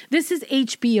us, this is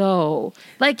HBO.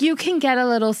 Like you can get a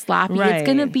little sloppy. Right. It's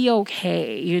going to be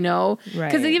okay,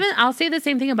 Right. Because even I'll say the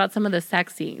same thing about some of the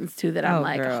sex scenes too, that I'm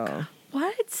like, oh, God,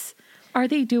 what are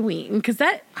they doing? Because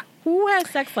who has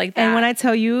sex like that? And when I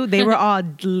tell you, they were all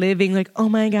living like, oh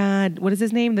my God, what is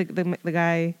his name? The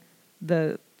guy,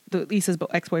 the Issa's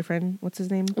ex-boyfriend. What's his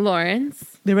name?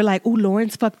 Lawrence. They were like, "Ooh,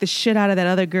 Lawrence fucked the shit out of that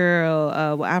other girl."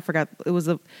 I forgot. It was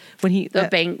when he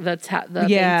bank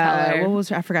teller. What was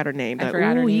her? I forgot her name. But,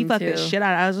 her name he fucked the shit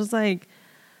out. I was just like,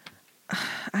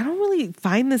 I don't really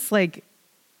find this like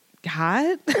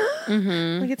hot.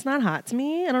 Like it's not hot to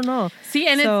me. I don't know.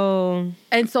 See, so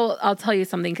I'll tell you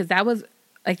something, because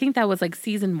I think that was like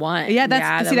season 1. Yeah,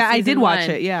 I did watch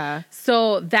it. Yeah.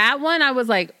 So that one, I was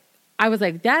like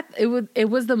that. It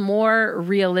was the more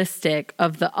realistic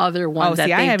of the other ones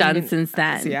that they've done since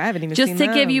then. See, I haven't even just seen to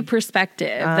them. give you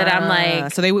perspective. That I'm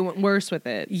like, so they went worse with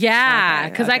it. Yeah,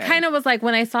 because I kind of was like,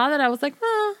 when I saw that, I was like,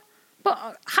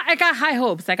 but I got high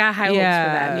hopes. I got high hopes for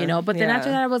them, But then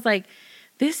after that, I was like,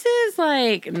 this is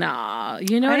like, nah.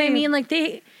 You know what I mean? Like,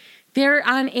 they're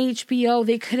on HBO.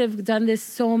 They could have done this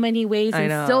so many ways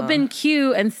and still been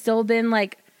cute and still been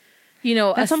like, you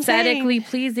know, that's aesthetically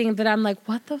pleasing. That I'm like,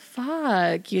 what the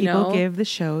fuck? People give the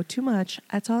show too much.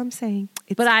 That's all I'm saying.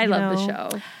 But I love the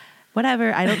show.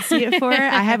 Whatever. I don't see it for it.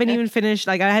 I haven't even finished.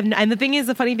 Like, and the thing is,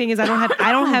 the funny thing is, I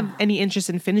don't have any interest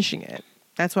in finishing it.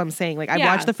 That's what I'm saying. Like, I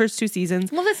watched the first 2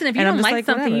 seasons. Well, listen, if you don't like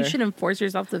something, whatever. You shouldn't force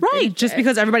yourself to finish just it.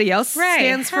 because everybody else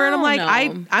stands for it. I'm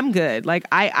like, I'm good. Like,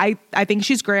 I think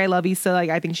she's great. I love Issa. Like,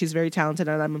 I think she's very talented,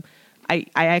 and I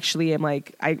actually am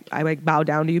like, I like bow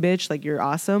down to you, bitch. Like, you're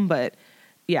awesome. But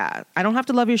yeah, I don't have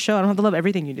to love your show. I don't have to love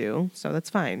everything you do. So that's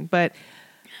fine. But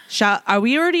are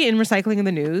we already in recycling in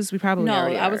the news? We probably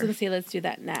already are. I was going to say let's do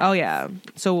that next. Oh yeah.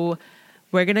 So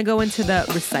we're gonna go into the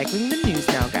recycling the news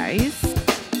now, guys.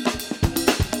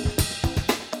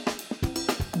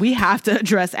 We have to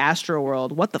address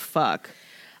Astroworld. What the fuck?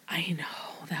 I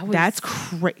know. That's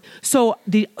crazy. So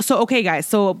okay, guys.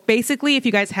 So basically, if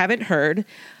you guys haven't heard,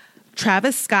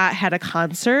 Travis Scott had a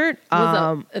concert.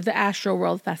 The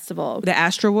Astroworld Festival. The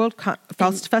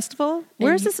Astroworld Festival.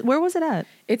 Where is this? Where was it at?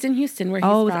 It's in Houston. Where he's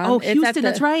from. Oh, Houston.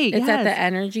 That's right. It's at the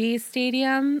Energy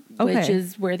Stadium, which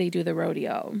is where they do the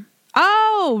rodeo.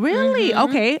 Oh, really?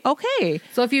 Mm-hmm. Okay.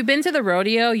 So if you've been to the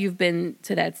rodeo, you've been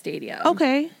to that stadium.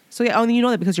 Okay. So yeah, you know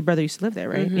that because your brother used to live there,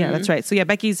 right? Mm-hmm. Yeah, that's right. So yeah,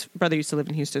 Becky's brother used to live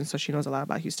in Houston, so she knows a lot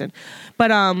about Houston.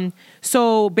 But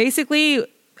so basically,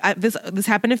 this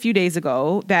happened a few days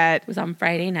ago. That it was on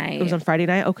Friday night. It was on Friday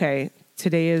night. Okay.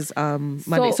 Today is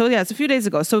Monday. So yeah, it's a few days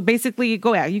ago. So basically,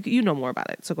 you know more about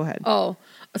it. So go ahead. Oh,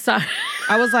 sorry.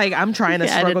 I was like, I'm trying to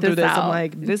struggle through this. I'm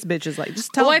like, this bitch is like,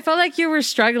 just tell. Oh, I felt like you were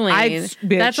struggling.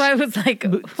 That's why I was like,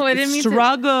 I didn't mean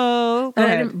struggle.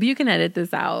 You can edit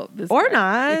this out. Or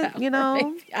not,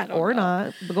 or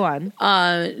not. But go on.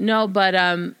 No,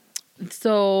 but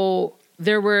so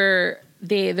there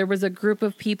was a group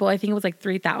of people. I think it was like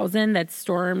 3,000 that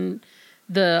stormed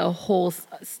the whole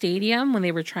stadium when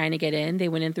they were trying to get in. They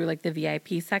went in through like the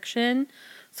VIP section.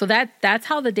 So that's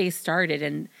how the day started.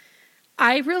 And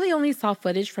I really only saw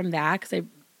footage from that because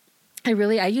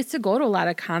I used to go to a lot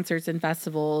of concerts and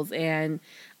festivals, and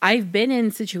I've been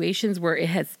in situations where it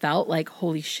has felt like,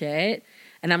 holy shit,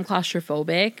 and I'm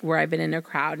claustrophobic, where I've been in a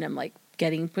crowd and I'm like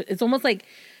it's almost like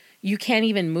you can't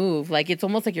even move. Like, it's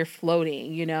almost like you're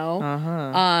floating, you know?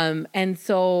 Uh-huh. And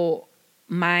so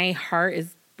my heart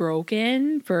is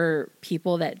broken for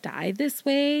people that died this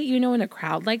way, in a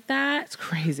crowd like that. It's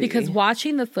crazy. Because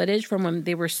watching the footage from when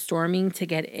they were storming to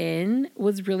get in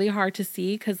was really hard to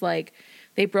see, because like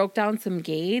they broke down some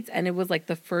gates and it was like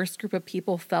the first group of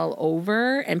people fell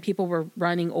over and people were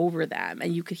running over them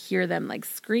and you could hear them like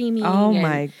screaming. Oh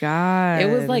my God. It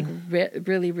was like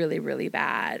really, really, really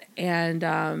bad.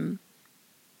 And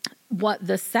what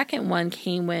the second one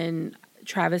came when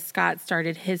Travis Scott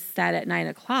started his set at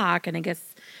 9:00, and I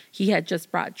guess he had just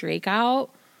brought Drake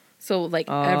out. So like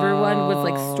everyone was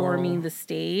like storming the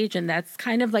stage, and that's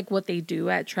kind of like what they do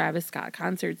at Travis Scott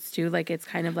concerts too. Like, it's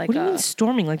kind of like, what do you mean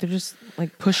storming? Like they're just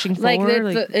like pushing forward?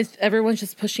 Like everyone's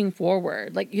just pushing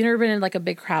forward. Like, you never been in like a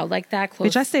big crowd like that? Close?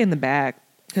 Bitch, I stay in the back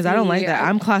because I don't like that.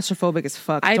 I'm claustrophobic as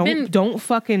fuck. Don't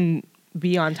fucking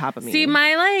be on top of me. See,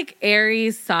 my like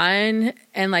Aries sun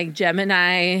and like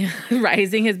Gemini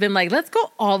rising has been like, let's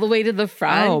go all the way to the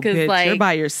front. Oh, bitch, like, you're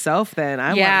by yourself then.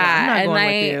 I'm not going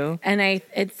with you. And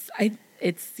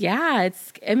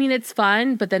it's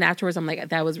fun, but then afterwards I'm like,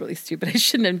 that was really stupid. I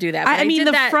shouldn't do that. I mean,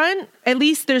 front, at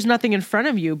least there's nothing in front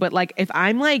of you. But like, if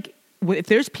I'm like, if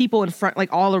there's people in front,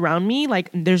 like all around me,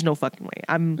 like there's no fucking way.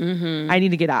 I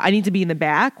need to get out. I need to be in the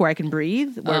back where I can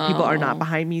breathe, where people are not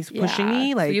behind me pushing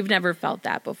me. Like, so you've never felt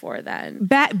that before, then?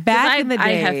 Back in the day,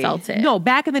 I have felt it. No,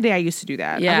 back in the day, I used to do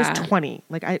that. Yeah. I was 20.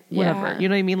 Like whatever. Yeah. You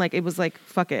know what I mean? Like, it was like,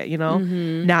 fuck it. You know.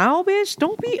 Mm-hmm. Now, bitch,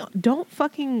 don't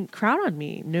fucking crowd on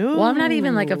me. No. Well, I'm not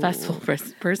even like a festival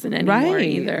person anymore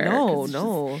either.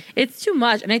 No. It's too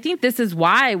much, and I think this is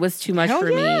why it was too much for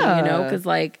me. Because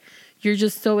like, you're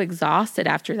just so exhausted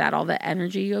after that, all the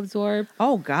energy you absorb.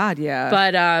 Oh God, yeah.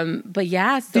 But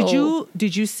yeah. So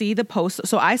did you see the post?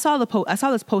 So I saw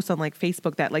this post on like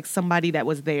Facebook that like somebody that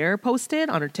was there posted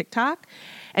on her TikTok.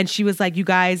 And she was like, you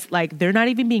guys, like, they're not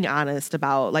even being honest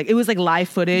about, like, it was like live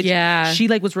footage. Yeah. She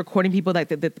like was recording people, like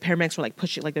the paramedics were like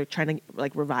pushing, like they're trying to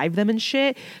like revive them and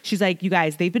shit. She's like, you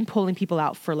guys, they've been pulling people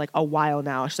out for like a while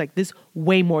now. She's like, there's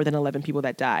way more than 11 people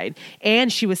that died.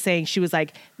 And she was saying, she was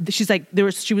like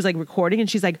recording, and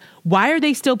she's like, why are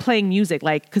they still playing music?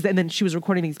 Like, and then she was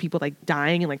recording these people like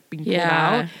dying and like being pulled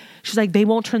out. She's like, they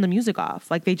won't turn the music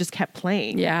off. Like, they just kept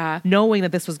playing. Yeah. Knowing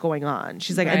that this was going on.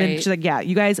 She's like, and then she's like, yeah,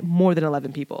 you guys, more than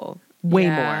 11 people. Way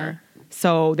more.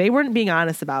 So they weren't being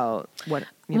honest about what.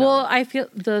 Well, I feel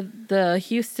the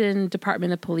Houston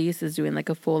Department of Police is doing like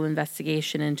a full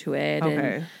investigation into it. Okay.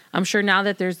 And I'm sure now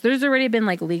that there's already been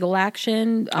like legal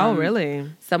action. Oh, really?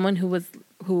 Someone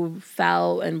who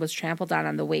fell and was trampled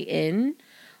on the way in,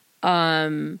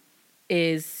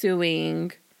 is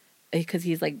suing because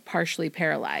he's like partially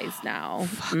paralyzed now.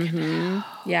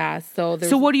 Yeah. So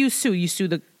what do you sue? You sue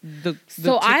the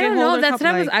so I don't know. That's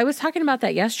what I was talking about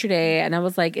that yesterday, and I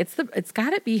was like, it's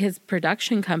got to be his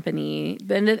production company,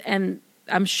 and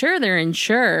I'm sure they're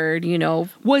insured.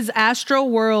 Was Astro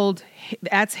World?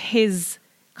 That's his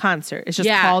concert. It's just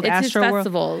called Astro World.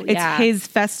 Festival. It's his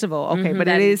festival. Okay, but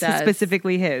it is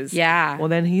specifically his. Yeah. Well,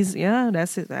 then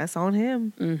that's on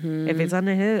him. If it's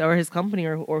under his or his company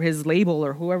or his label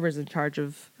or whoever's in charge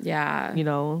of. Yeah.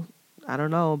 I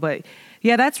don't know, but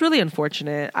yeah, that's really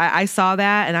unfortunate. I saw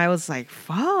that and I was like,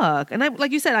 fuck. And I,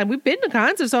 like you said, we've been to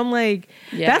concerts, so I'm like,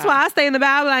 that's why I stay in the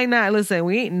back. Like, nah, listen,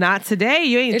 we ain't not today.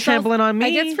 You ain't trampling on me. I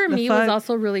guess for me, it was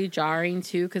also really jarring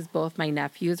too because both my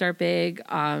nephews are big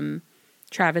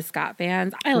Travis Scott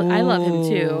fans. I love him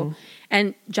too.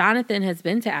 And Jonathan has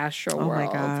been to Astro World. Oh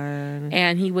my God.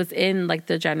 And he was in like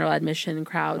the general admission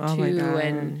crowd too. My God.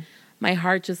 And my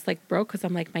heart just like broke because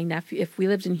I'm like, my nephew, if we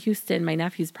lived in Houston, my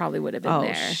nephews probably would have been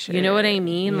there. Shit. You know what I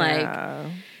mean? Yeah.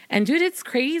 Like, and dude, it's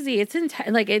crazy. It's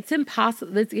it's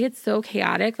impossible. It's so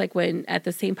chaotic. Like when at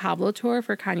the St. Pablo tour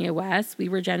for Kanye West, we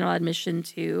were general admission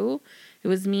too. It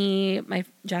was me, my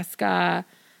Jessica,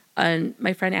 and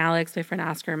my friend Alex, my friend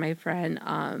Oscar, my friend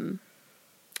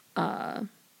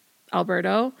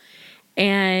Alberto.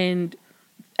 And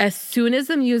as soon as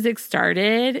the music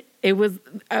started, it was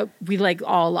we like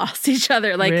all lost each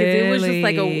other. Like really? It was just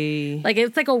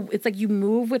it's like you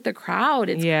move with the crowd.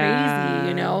 It's crazy,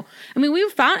 I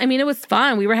mean, it was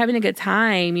fun. We were having a good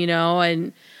time,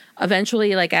 and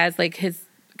eventually, like as like his.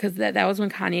 Because that was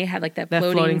when Kanye had like that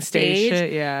floating stage.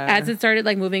 Shit, As it started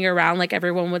like moving around, like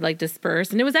everyone would like disperse,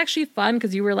 and it was actually fun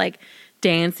because you were like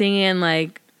dancing and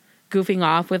like goofing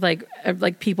off with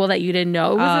like people that you didn't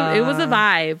know. It was a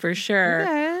vibe for sure.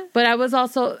 Okay. But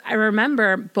I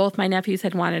remember both my nephews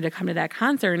had wanted to come to that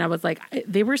concert, and I was like,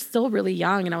 they were still really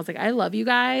young, and I was like, I love you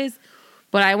guys,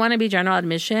 but I want to be general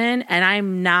admission, and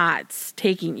I'm not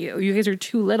taking you. You guys are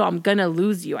too little. I'm going to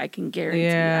lose you. I can guarantee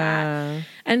that.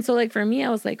 And so, like, for me, I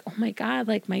was like, oh, my God,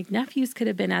 like, my nephews could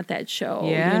have been at that show,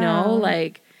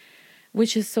 like,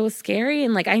 which is so scary.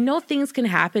 And, like, I know things can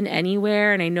happen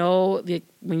anywhere, and I know like,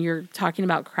 when you're talking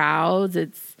about crowds,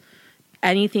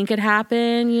 anything could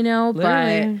happen, Literally.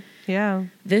 But... Yeah.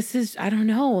 This is, I don't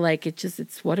know, like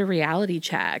it's what a reality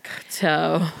check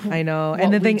to I know.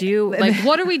 And the thing like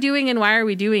what are we doing and why are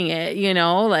we doing it?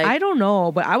 Like I don't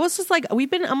know, but I was just like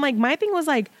I'm like my thing was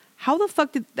like how the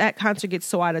fuck did that concert get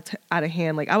so out of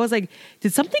hand? Like I was like,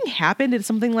 did something happen? Did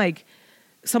something like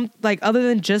other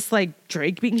than just like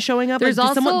Drake showing up? There's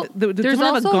like, also there's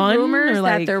also a gun rumors or,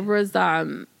 like,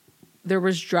 that there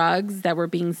was drugs that were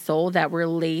being sold that were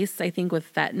laced, I think,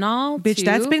 with fentanyl. Bitch, too.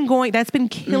 that's been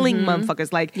killing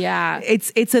motherfuckers. Like,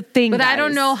 it's a thing. But guys. I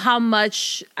don't know how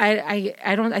much.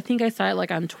 I think I saw it like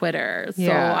on Twitter.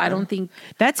 So I don't think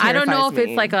I don't know if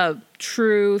it's like a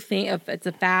true thing, if it's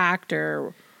a fact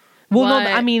or. Well, no,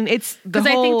 I mean it's because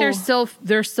I think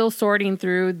they're still sorting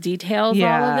through details all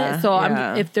of it. So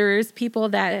if there's people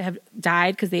that have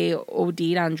died because they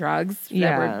OD'd on drugs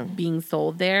that were being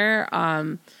sold there.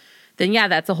 Then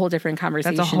that's a whole different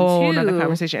conversation. That's a whole other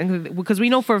conversation because we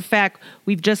know for a fact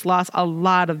we've just lost a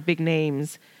lot of big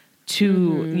names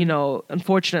to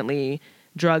unfortunately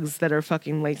drugs that are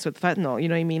fucking laced with fentanyl. You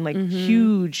know what I mean? Like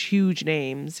huge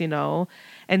names.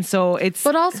 And so it's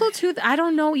but also too I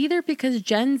don't know either because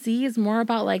Gen Z is more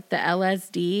about like the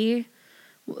LSD,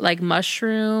 like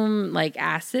mushroom, like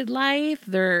acid life.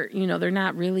 They're they're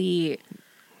not really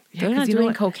they're not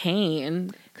doing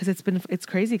cocaine. Because it's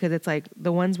crazy because it's like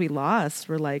the ones we lost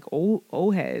were like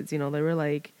old heads, they were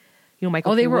like,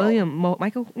 Michael K. Williams,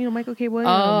 Michael K.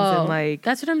 Williams, and like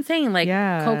that's what I'm saying. Like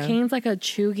cocaine's like a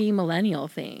chuggy millennial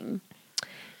thing.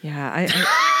 Yeah,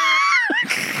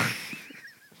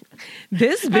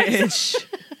 this bitch.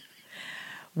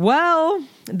 Well,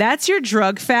 that's your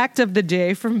drug fact of the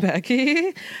day from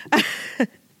Becky.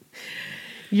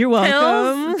 You're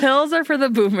welcome. Pills are for the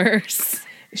boomers.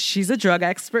 She's a drug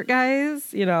expert,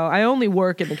 guys. I only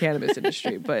work in the cannabis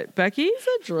industry, but Becky's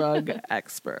a drug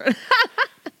expert.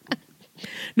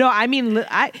 No, I mean,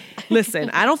 listen,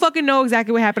 I don't fucking know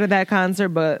exactly what happened at that concert,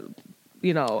 but,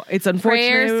 it's unfortunate.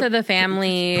 Prayers to the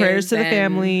families. Prayers to the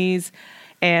families.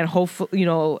 And hopefully,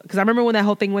 because I remember when that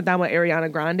whole thing went down with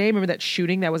Ariana Grande. Remember that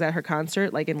shooting that was at her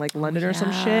concert, like in like London or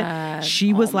some shit.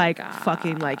 She was like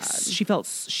fucking like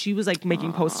she was like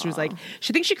making posters. Like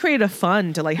she thinks she created a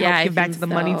fund to like help give back to the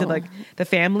money to like the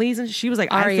families, and she was like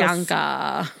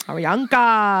Arianka,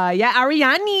 yeah,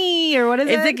 Ariani or what is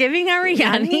it? Is it giving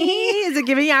Ariani? Is it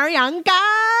giving Arianka?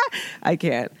 I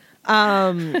can't.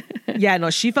 Yeah,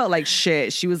 no, she felt like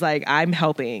shit. She was like, I'm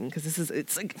helping because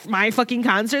it's like my fucking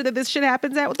concert that this shit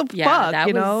happens at. What the fuck,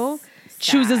 you know? Sad.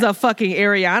 Chooses a fucking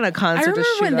Ariana concert. I remember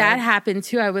when that happened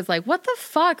too. I was like, what the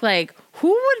fuck? Like,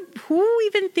 who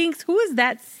even thinks, who is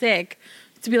that sick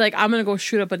to be like, I'm gonna go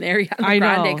shoot up an Ariana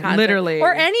Grande concert, literally,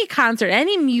 or any concert,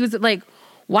 any music, like.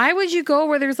 Why would you go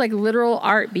where there's like literal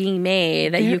art being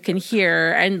made that you can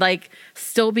hear and like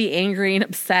still be angry and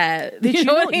upset? You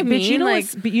know what I mean?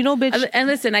 Bitch. And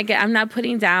listen, I'm not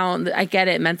putting down. I get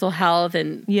it, mental health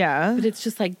and but it's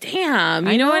just like, damn,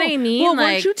 you know what I mean? Well,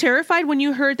 weren't you terrified when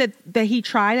you heard that he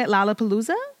tried at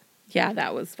Lollapalooza? Yeah,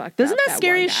 that was fucked up. Isn't that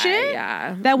scary as shit?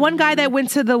 Yeah, that one guy that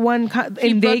went to the one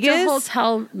in Vegas, a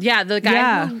hotel. Yeah, the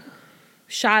guy who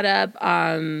shot up.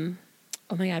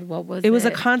 Oh my God, what was it? It was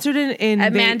a concert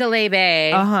at Mandalay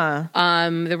Bay.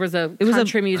 There was a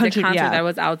country music concert that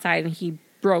was outside, and he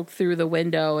broke through the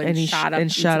window and shot up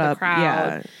into the crowd.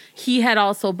 Yeah. He had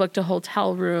also booked a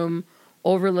hotel room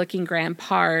overlooking Grant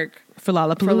Park for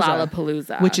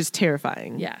Lollapalooza, which is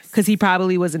terrifying. Yes, because he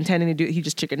probably was intending to do. He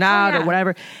just chickened out or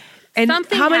whatever. And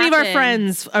how many of our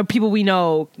friends or people we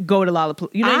know go to Lollapalooza?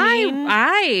 You know what I mean?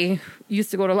 I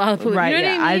used to go to Lollapalooza. Right? You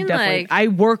know what I mean? Definitely.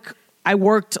 I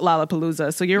worked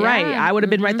Lollapalooza, so you're right. I would have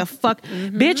been right the fuck.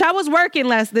 Bitch, I was working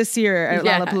this year at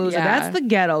Lollapalooza. That's the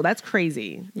ghetto. That's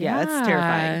crazy. Yeah, that's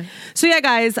terrifying. So yeah,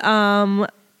 guys, I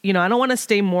don't want to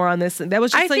stay more on this. That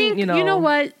was just you know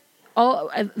what?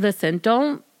 Oh, listen,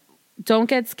 don't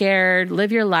get scared.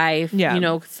 Live your life.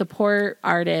 Yeah. Support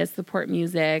artists, support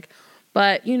music.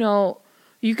 But, you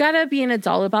got to be an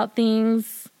adult about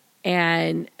things.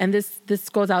 And this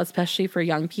goes out especially for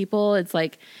young people. It's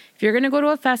like, if you're going to go to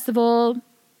a festival,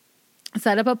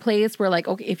 set up a place where like,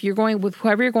 okay, if you're going with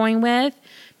whoever you're going with,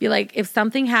 be like, if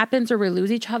something happens or we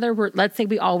lose each other, let's say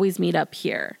we always meet up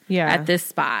here at this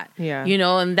spot. Yeah.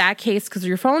 In that case, because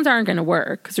your phones aren't going to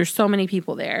work because there's so many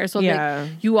people there. So like,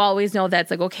 you always know that's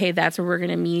like, okay, that's where we're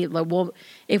going to meet. Like,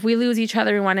 if we lose each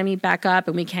other, we want to meet back up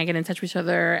and we can't get in touch with each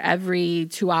other every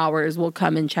 2 hours, we'll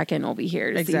come and check in over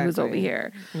here to see who's over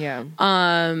here. Yeah.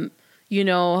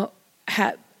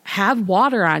 Have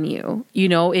water on you.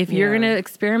 If you're going to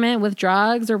experiment with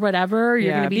drugs or whatever,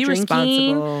 you're going to be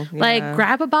drinking,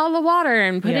 grab a bottle of water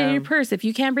and put it in your purse. If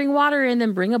you can't bring water in,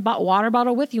 then bring a water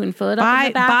bottle with you and fill it up in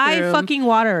the bathroom. Buy fucking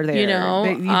water there.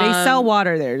 They sell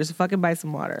water there. Just fucking buy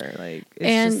some water. Like,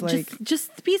 it's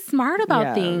just be smart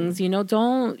about things.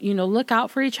 Don't, look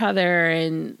out for each other.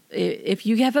 And if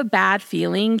you have a bad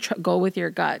feeling, go with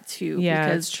your gut too. Yeah,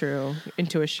 because it's true.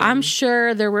 Intuition. I'm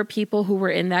sure there were people who were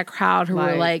in that crowd who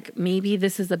were like, maybe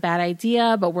this is a bad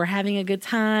idea, but we're having a good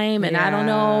time, and I don't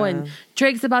know. And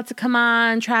Drake's about to come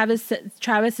on.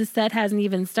 Travis's set hasn't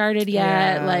even started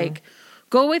yet. Yeah. Like,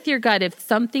 go with your gut. If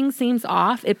something seems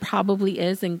off, it probably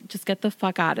is, and just get the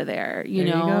fuck out of there. You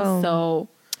know. So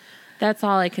that's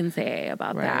all I can say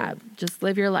about that. Just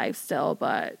live your life still,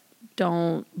 but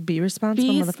don't be responsible.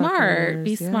 Be smart.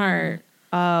 Be smart.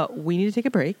 We need to take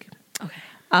a break. Okay.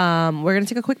 We're gonna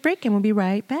take a quick break, and we'll be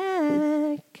right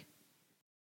back.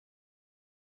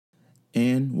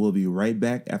 And we'll be right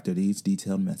back after these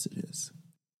detailed messages.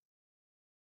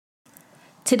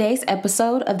 Today's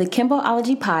episode of the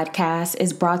Kimboology podcast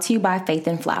is brought to you by Faith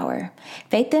and Flower.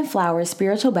 Faith and Flower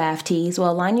spiritual bath teas will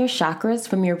align your chakras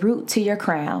from your root to your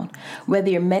crown. Whether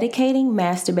you're medicating,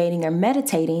 masturbating, or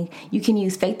meditating, you can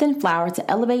use Faith and Flower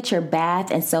to elevate your bath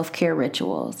and self-care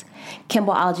rituals.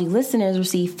 Kimboology listeners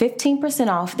receive 15%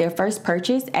 off their first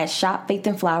purchase at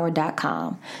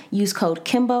shopfaithandflower.com. Use code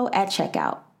Kimbo at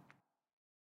checkout.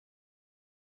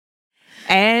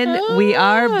 And we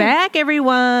are back,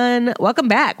 everyone. Welcome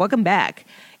back.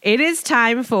 It is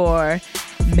time for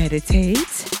meditate,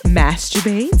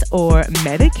 masturbate, or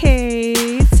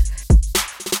medicate.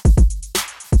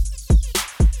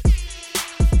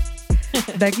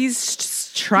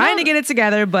 Becky's trying to get it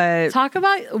together, but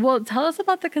tell us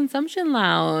about the consumption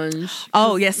lounge.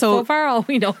 Oh yeah, so far all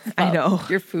we know about I know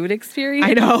your food experience.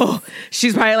 I know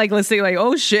she's probably like listening, like,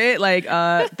 oh shit, like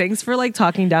thanks for like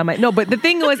talking down my no. But the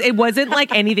thing was, it wasn't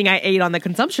like anything I ate on the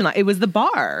consumption line. It was the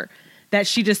bar that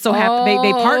she just so happened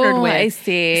they partnered with. I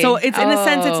see. So it's in a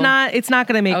sense it's not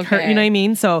going to make her. You know what I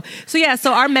mean? So yeah.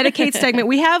 So our Medicate segment,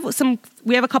 we have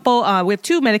a couple. We have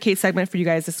 2 Medicate segments for you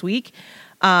guys this week.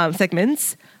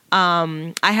 Segments.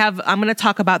 I'm going to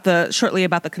talk shortly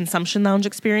about the consumption lounge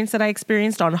experience that I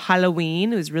experienced on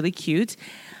Halloween. It was really cute.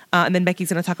 And then Becky's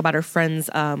going to talk about her friend's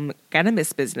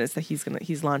cannabis business that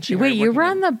he's launching. Wait, you were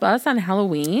on the bus on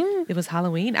Halloween? It was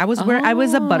Halloween. I was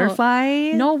a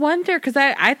butterfly. No wonder, because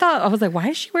I thought, I was like, why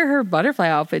does she wear her butterfly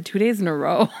outfit 2 days in a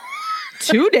row?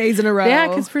 2 days in a row. Yeah,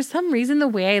 because for some reason the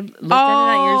way I looked at it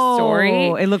on your story,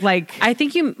 it looked like.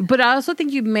 But I also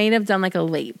think you may have done like a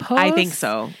late post. I think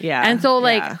so. Yeah, and so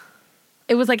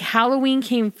it was like Halloween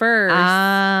came first,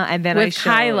 and then with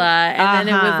Kyla, and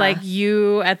then it was like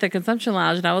you at the consumption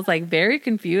lounge, and I was like very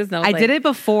confused. And I did it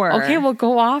before. Okay, well,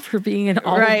 go off for being an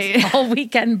all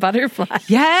weekend butterfly.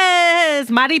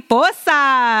 Yes,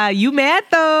 mariposa. You mad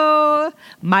though,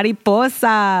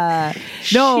 mariposa.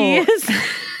 No, she is.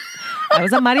 I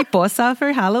was a mariposa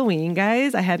for Halloween,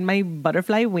 guys. I had my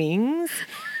butterfly wings.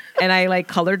 And I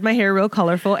colored my hair real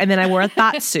colorful. And then I wore a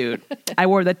thought suit. I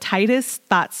wore the tightest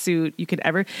thought suit you could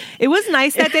ever. It was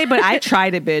nice that day, but I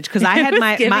tried it, bitch. Because I had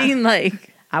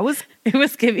It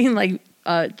was giving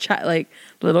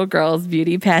little girl's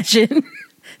beauty pageant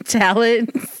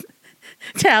talent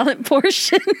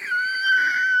portion.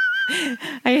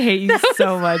 I hate you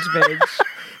so much, bitch.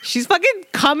 She's fucking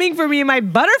coming for me in my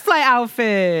butterfly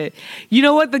outfit. You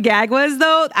know what the gag was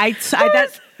though?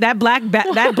 That black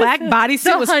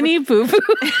bodysuit was Honey Boo Boo.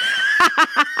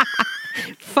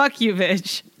 Fuck you,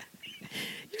 bitch.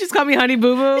 You just call me Honey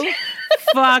Boo Boo?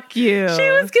 Fuck you. She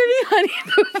was giving Honey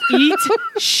Boo Boo. Eat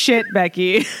shit,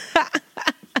 Becky.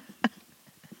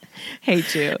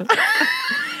 Hate you.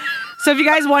 So if you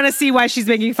guys want to see why she's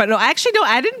making fun, I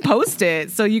didn't post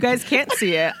it, so you guys can't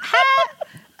see it.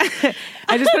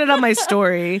 I just put it on my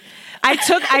story. I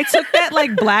took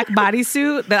that black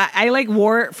bodysuit that I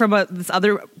wore from this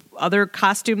other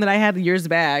costume that I had years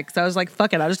back. So I was like,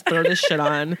 fuck it, I'll just throw this shit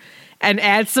on and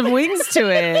add some wings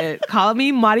to it. Call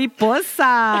me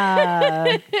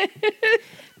mariposa.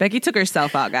 Becky took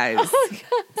herself out, guys. Oh,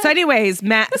 so anyways,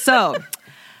 Matt. So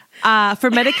for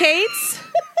Medicaids,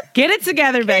 get it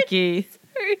together, Becky.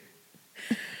 Sorry.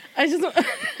 I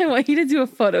want you to do a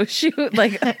photo shoot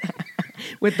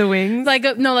with the wings, like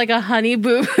a Honey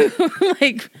Boo Boo,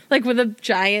 like with a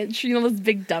giant, those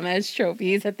big dumbass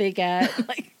trophies that they get,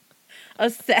 like a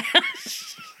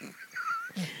sash.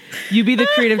 You be the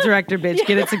creative director, bitch. Yeah.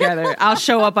 Get it together. I'll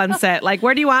show up on set. Like,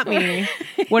 where do you want me?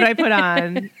 What do I put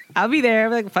on? I'll be there.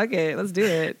 I'm like, fuck it, let's do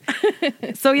it.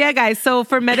 So yeah, guys. So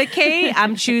for Medicaid,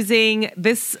 I'm choosing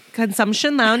this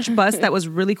consumption lounge bus that was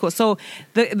really cool. So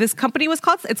this company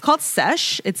it's called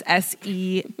Sesh. It's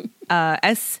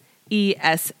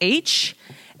SESH,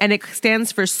 and it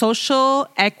stands for Social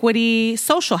Equity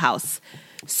Social House.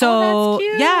 So that's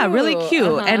cute. Yeah, really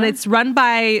cute. And it's run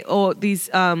by these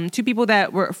two people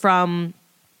that were from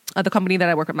the company that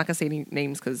I work with. I'm not gonna say any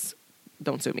names because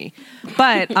don't sue me.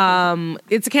 But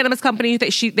it's a cannabis company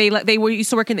that they used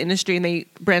to work in the industry, and they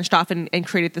branched off and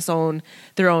created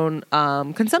their own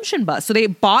consumption bus. So they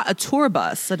bought a tour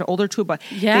bus, an older tour bus.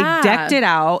 Yeah. They decked it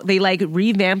out. They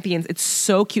revamped the it's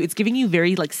so cute. It's giving you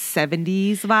very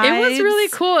 70s vibes. It was really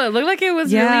cool. It looked like it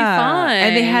was really fun.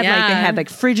 And they had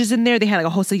fridges in there. They had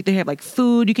a whole they have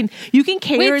food. You can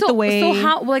cater it the way. So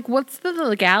how what's the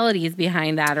legalities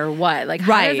behind that, or what?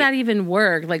 How does that even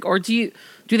work? Or do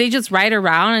they just ride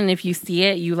around, and if you see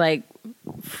it, you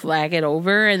flag it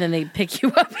over, and then they pick you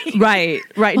up? Right.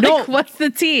 No, what's the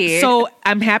tea? So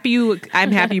I'm happy you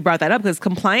brought that up, because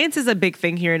compliance is a big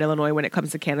thing here in Illinois when it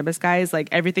comes to cannabis, guys.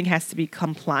 Everything has to be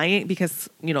compliant because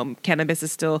cannabis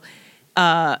is still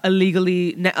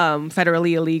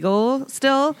federally illegal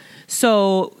still.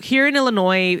 So here in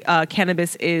Illinois,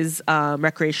 cannabis is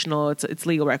recreational. It's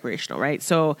legal recreational, right?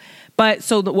 So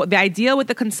the idea with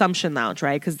the consumption lounge,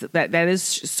 right? Because that is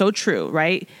so true,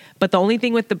 right? But the only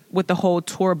thing with the whole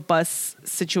tour bus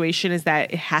situation is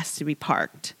that it has to be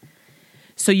parked.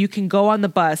 So you can go on the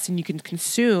bus and you can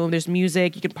consume. There's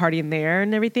music, you can party in there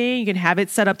and everything. You can have it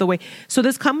set up the way. So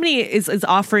this company is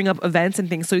offering up events and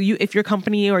things. So if your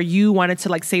company or you wanted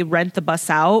to say rent the bus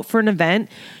out for an event,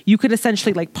 you could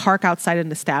essentially park outside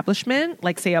an establishment,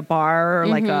 say a bar or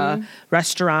a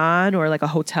restaurant or a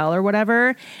hotel or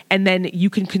whatever, and then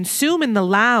you can consume in the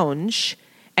lounge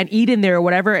and eat in there or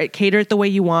whatever. Cater it the way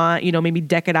you want, maybe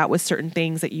deck it out with certain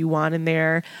things that you want in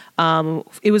there.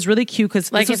 It was really cute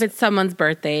because if it's someone's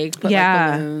birthday, put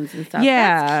balloons and stuff.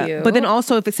 Yeah, that's cute. But then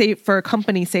also if it's for a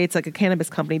company, say it's a cannabis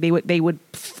company, they would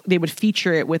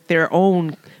feature it with their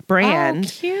own brand.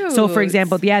 Oh, cute. So for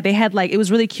example, they had it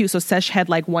was really cute. So Sesh had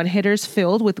one hitters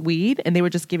filled with weed, and they were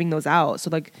just giving those out. So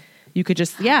You could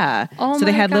just, so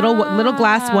they had little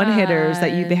glass one hitters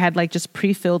that they had like just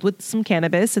pre-filled with some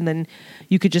cannabis, and then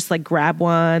you could just like grab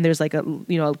one. There's like a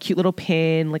cute little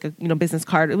pin, like a business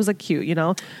card. It was like cute,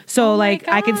 So like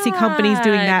I can see companies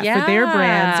doing that for their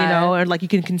brands, or like you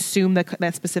can consume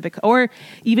that specific, or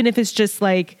even if it's just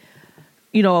like,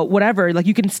 whatever, like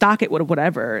you can stock it with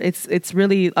whatever. It's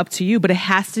really up to you, but it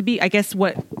has to be, I guess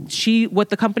what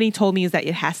the company told me is that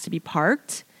it has to be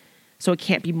parked, so it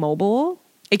can't be mobile.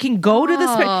 It can go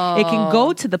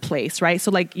to the place, right?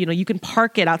 So like, you can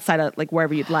park it outside of like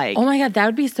wherever you'd like. Oh my God, that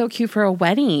would be so cute for a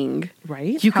wedding.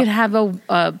 Right? You could have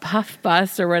a puff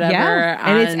bus or whatever. Yeah.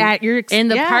 And it's at your in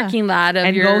the parking lot of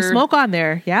and go smoke on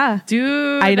there. Yeah.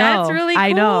 Dude, I know. That's really cool.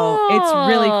 I know. It's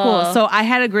really cool. So I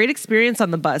had a great experience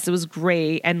on the bus. It was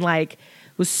great, and like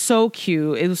it was so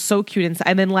cute. It was so cute inside.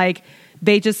 And then like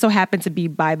they just so happened to be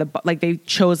by they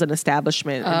chose an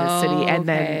establishment in the city, and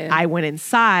then I went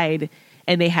inside.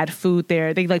 And they had food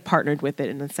there. They like partnered with it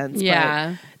in a sense.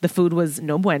 Yeah. But the food was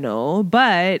no bueno.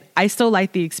 But I still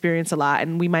like the experience a lot.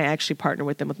 And we might actually partner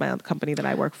with them with my company that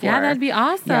I work for. Yeah, that'd be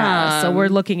awesome. Yeah, so we're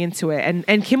looking into it.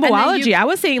 And Kimboology, I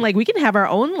was saying like we can have our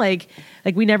own like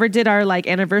we never did our like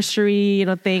anniversary,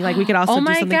 thing. Like we could also do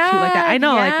something cute like that. I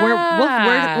know,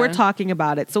 like we're talking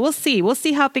about it. So we'll see. We'll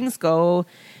see how things go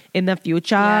in the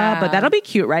future. Yeah. But that'll be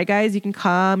cute, right, guys? You can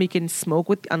come, you can smoke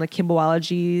on the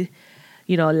Kimboology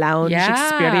lounge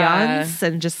experience,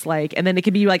 and just like, and then it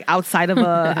could be like outside of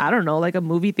a, I don't know, like a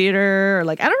movie theater, or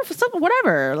like, I don't know,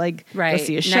 whatever, like go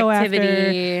see a show after.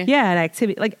 Yeah, an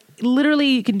activity. Like literally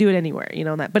you can do it anywhere,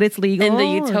 that, but it's legal. In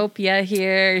the Utopia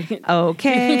here.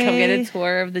 Okay. Come get a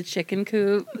tour of the chicken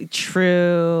coop.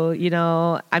 True.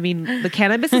 I mean, the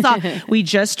cannabis is off. We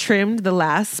just trimmed the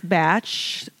last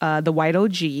batch, the White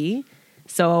OG.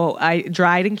 So I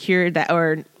dried and cured that,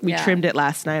 or we trimmed it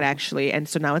last night actually. And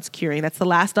so now it's curing. That's the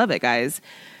last of it, guys.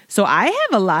 So I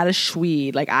have a lot of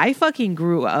shweed. Like I fucking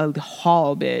grew a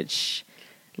haul, bitch.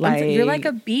 Like you're like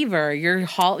a beaver. I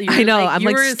know. I'm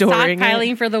like storing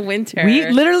stockpiling for the winter. We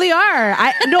literally are.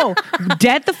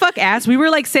 Dead the fuck ass. We were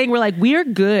like saying we're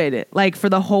good. Like for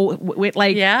the whole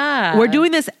we're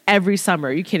doing this every summer.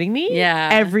 Are you kidding me? Yeah.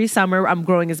 Every summer I'm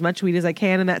growing as much weed as I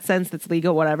can in that sense. That's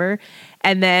legal, whatever.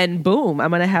 And then boom,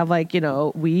 I'm gonna have like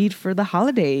weed for the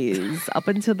holidays up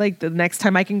until like the next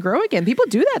time I can grow again. People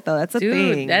do that though. That's a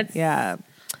thing.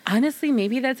 Honestly,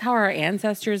 maybe that's how our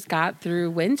ancestors got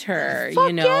through winter, Fuck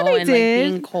and did. like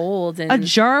being cold and a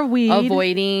jar of weed,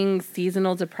 avoiding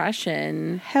seasonal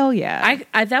depression. Hell yeah!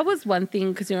 I that was one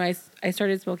thing because I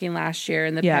started smoking last year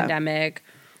in the pandemic,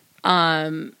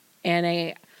 and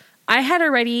I have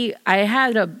to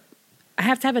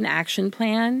have an action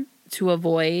plan to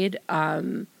avoid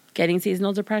getting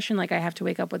seasonal depression. Like I have to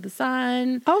wake up with the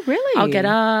sun. Oh, really? I'll get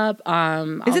up.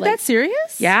 Is it that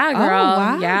serious? Yeah, girl. Oh,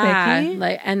 wow, yeah.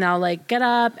 Becky. And I'll like get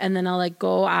up, and then I'll like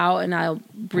go out and I'll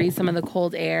breathe some of the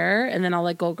cold air, and then I'll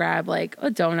like go grab like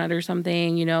a donut or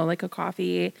something, like a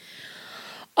coffee.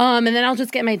 And then I'll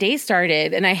just get my day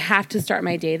started, and I have to start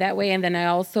my day that way. And then I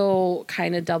also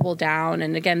kind of double down.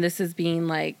 And again, this is being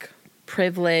like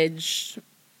privileged,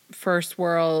 first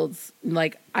worlds.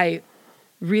 Like I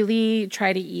really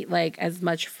try to eat like as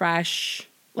much fresh,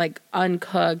 like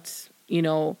uncooked,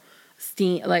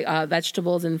 steam, like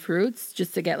vegetables and fruits,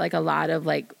 just to get like a lot of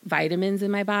like vitamins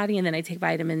in my body. And then I take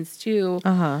vitamins too.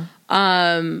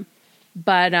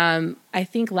 But I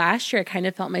think last year I kind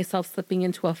of felt myself slipping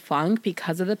into a funk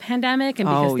because of the pandemic and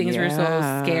because things were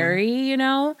so scary,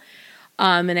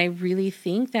 and I really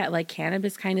think that like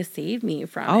cannabis kind of saved me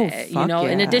from it,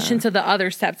 in addition to the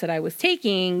other steps that I was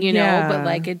taking, but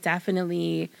like it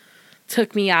definitely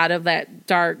took me out of that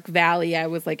dark valley I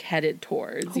was like headed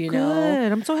towards,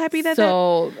 Good. I'm so happy that's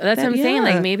what I'm saying.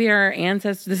 Like maybe our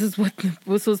ancestors,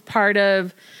 this was part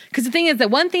of, because the thing is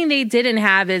that one thing they didn't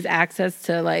have is access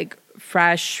to like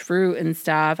fresh fruit and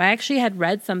stuff. I actually had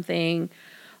read something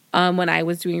when I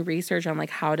was doing research on like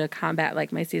how to combat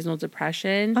like my seasonal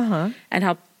depression and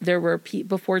how there were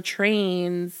before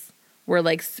trains were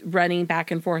like running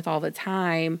back and forth all the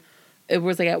time. It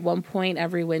was like at one point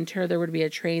every winter there would be a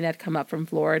train that'd come up from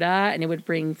Florida and it would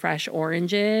bring fresh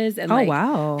oranges, and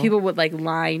people would like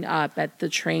line up at the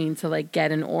train to like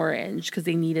get an orange because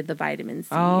they needed the vitamin C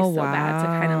so bad to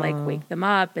kind of like wake them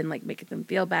up and like make them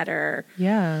feel better.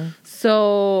 Yeah.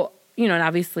 So and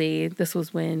obviously this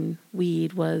was when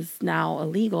weed was now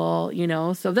illegal,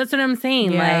 so that's what I'm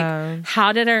saying. Like,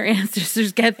 how did our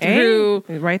ancestors get through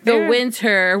the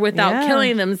winter without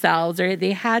killing themselves? Or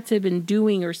they had to have been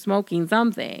doing or smoking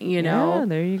something, Yeah,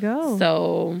 there you go.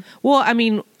 So, well, I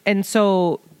mean, and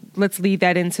so let's lead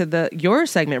that into your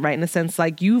segment, right? In a sense,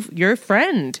 like your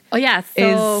friend. Oh yeah,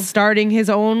 is starting his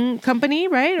own company,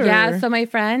 right? Yeah. So my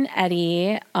friend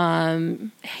Eddie,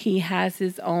 he has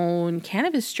his own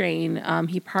cannabis strain.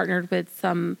 He partnered with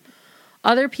some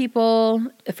other people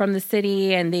from the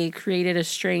city, and they created a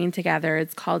strain together.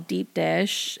 It's called Deep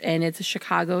Dish, and it's a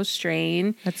Chicago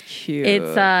strain. That's cute.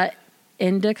 It's a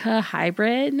indica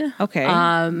hybrid. Okay.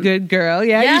 Good girl.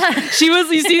 Yeah. She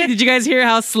was, you see, did you guys hear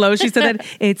how slow she said that?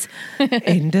 It's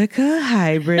indica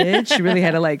hybrid. She really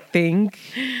had to like think.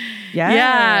 Yes.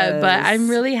 Yeah, but I'm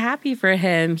really happy for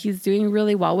him. He's doing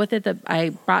really well with it. I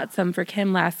brought some for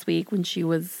Kim last week when she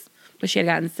had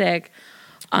gotten sick.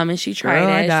 And she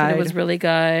tried it. It was really good.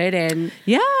 And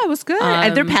yeah, it was good.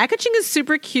 And their packaging is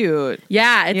super cute.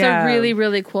 Yeah, it's a really,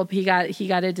 really cool. He got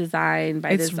it designed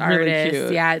by this artist.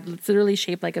 Cute. Yeah, it's literally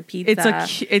shaped like a pizza.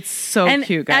 It's so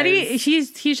cute, guys. Eddie,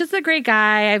 he's just a great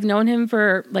guy. I've known him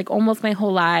for like almost my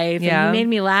whole life. Yeah. And he made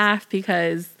me laugh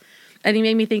and he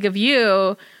made me think of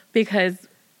you because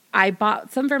I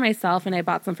bought some for myself and I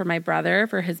bought some for my brother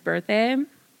for his birthday.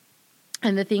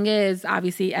 And the thing is,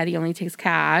 obviously, Eddie only takes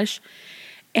cash.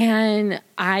 And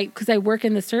because I work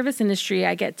in the service industry,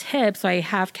 I get tips, so I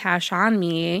have cash on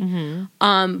me.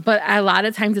 Mm-hmm. But a lot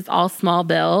of times it's all small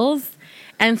bills.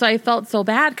 And so I felt so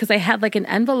bad because I had like an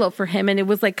envelope for him and it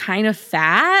was like kind of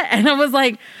fat. And I was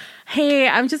like, hey,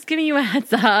 I'm just giving you a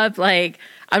heads up. Like,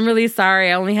 I'm really sorry.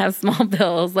 I only have small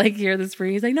bills. Like, here, this for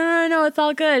you. He's like, no, it's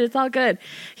all good. It's all good.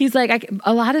 He's like,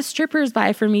 a lot of strippers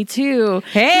buy for me too.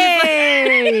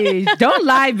 Hey, don't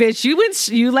lie, bitch.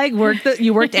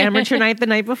 You worked amateur night the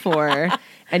night before,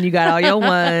 and you got all your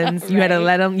ones. You had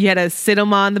to you had to sit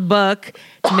them on the book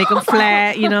to make them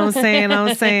flat. You know what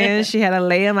I'm saying? She had to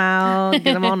lay them out,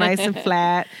 get them all nice and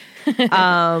flat.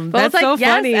 That's so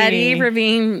funny. Eddie, for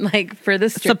being like for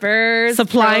the strippers,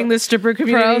 supplying the stripper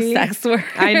community, pro sex work.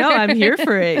 I know, I'm here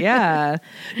for it. Yeah,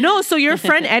 no. So your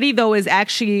friend Eddie though is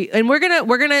actually, and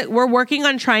we're working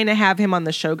on trying to have him on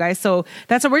the show, guys. So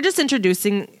that's what we're just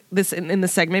introducing this in the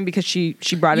segment because she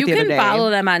brought it the other day. You can follow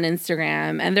them on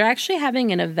Instagram, and they're actually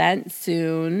having an event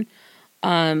soon.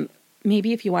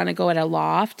 Maybe if you want to go at a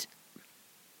loft.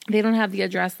 They don't have the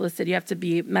address listed. You have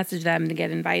to message them to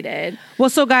get invited. Well,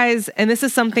 so guys, and this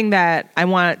is something that I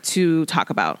want to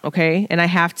talk about, okay? And I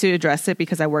have to address it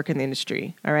because I work in the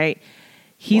industry, all right?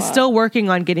 He's still working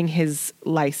on getting his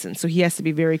license, so he has to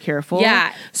be very careful.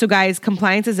 Yeah. So guys,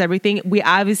 compliance is everything. We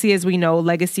obviously, as we know,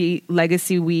 legacy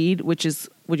weed, which is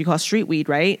what you call street weed,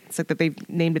 right? It's like that they've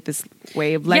named it this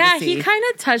way of legacy. Yeah, he kind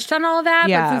of touched on all that,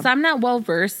 but since I'm not well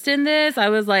versed in this, I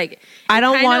was like, I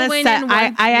don't want to set.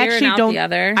 I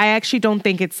actually don't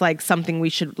think it's like something we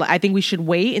should. I think we should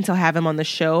wait until have him on the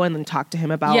show and then talk to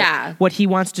him about what he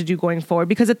wants to do going forward.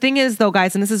 Because the thing is, though,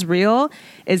 guys, and this is real,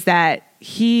 is that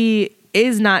he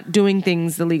is not doing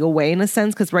things the legal way in a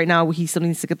sense, because right now he still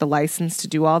needs to get the license to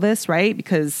do all this, right?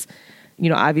 Because,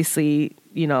 obviously,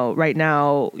 right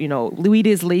now, weed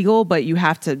is legal, but you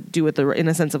have to do it in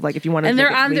a sense of like if you want to. And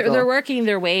they're working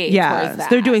their way. Yeah, towards that.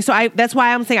 They're doing. So that's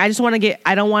why I'm saying I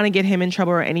don't want to get him in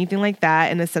trouble or anything like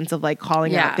that in the sense of like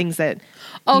calling out things that.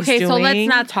 Okay, so let's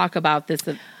not talk about this.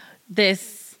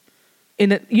 You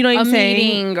know what I'm saying?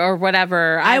 Meeting or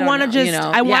whatever. I want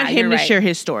him to share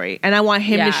his story, and I want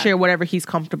him to share whatever he's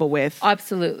comfortable with.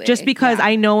 Absolutely. Just because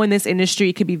I know in this industry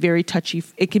it could be very touchy.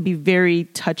 It could be very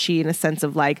touchy in a sense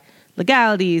of like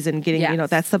legalities and getting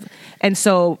that stuff.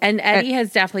 And Eddie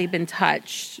has definitely been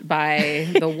touched by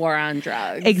the war on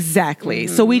drugs. Exactly.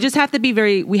 Mm-hmm. So we just have to be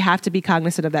we have to be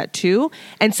cognizant of that too.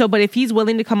 And so, but if he's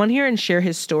willing to come on here and share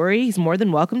his story, he's more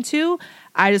than welcome to.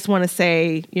 I just want to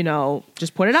say,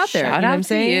 just put it out there. Shout out what I'm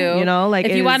saying? You.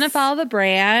 If you want to follow the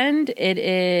brand, it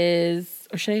is.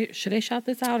 Or should I shout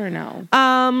this out or no?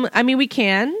 I mean, we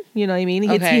can. You know what I mean?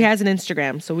 Okay. He has an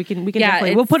Instagram, so we can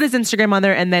definitely. We'll put his Instagram on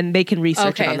there, and then they can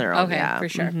research it on their own. Okay, for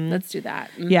sure. Mm-hmm. Let's do that.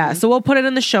 Mm-hmm. Yeah, so we'll put it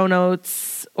in the show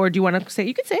notes. Or do you want to say?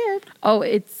 You can say it. Oh,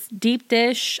 it's deep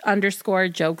dish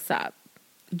 _ jokes up.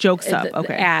 Jokes up.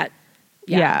 Okay.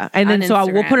 Yeah, and then so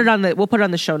we'll put it on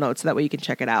the show notes so that way you can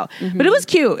check it out. Mm-hmm. But it was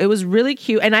cute. It was really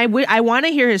cute, and I want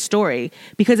to hear his story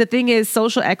because the thing is,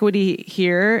 social equity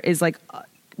here is like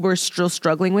we're still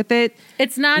struggling with it.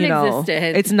 It's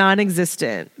non-existent. It's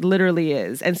non-existent. Literally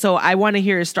is, and so I want to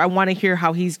hear his story. I want to hear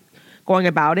how he's going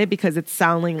about it because it's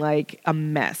sounding like a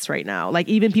mess right now. Like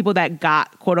even people that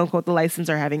got quote unquote the license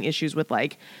are having issues with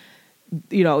like.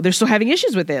 They're still having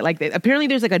issues with it. Like apparently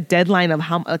there's like a deadline of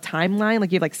a timeline.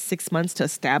 Like you have like 6 months to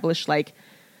establish like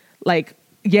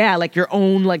your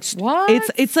own like.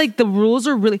 What? It's like the rules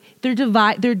are really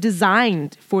they're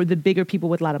designed for the bigger people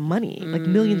with a lot of money, like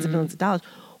millions and millions of dollars.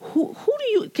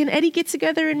 can Eddie get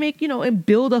together and make, and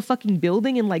build a fucking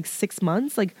building in like 6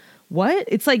 months? Like, what?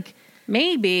 It's like,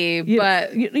 maybe,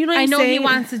 but you know what I I'm know saying? he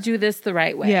wants to do this the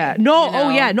right way. Yeah. No. Oh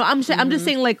yeah. No. I'm just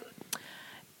saying, like,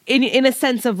 in a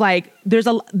sense of like, there's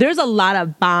a lot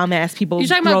of bomb ass people. You're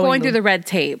talking about going through the red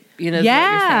tape.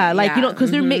 Yeah. Like,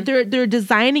 because they're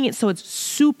designing it so it's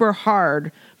super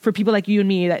hard for people like you and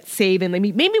me that save, and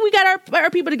maybe we got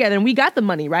our people together and we got the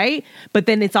money, right? But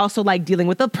then it's also like dealing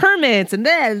with the permits and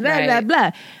then blah blah blah.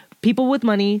 People with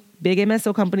money, big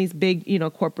MSO companies, big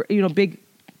corporate, big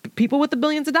people with the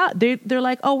billions of dollars. They're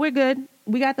like, oh, we're good.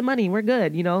 We got the money. We're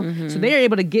good. So they're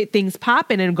able to get things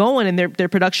popping and going, and their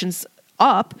production's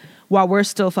up while we're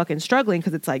still fucking struggling,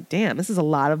 because it's like, damn, this is a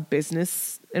lot of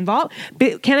business involved.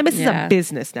 Cannabis is a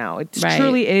business now. It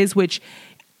truly is, which.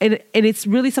 And it's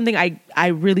really something I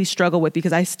really struggle with,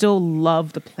 because I still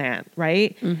love the plant,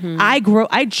 right?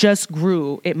 I just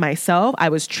grew it myself. I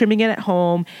was trimming it at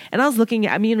home, and I was looking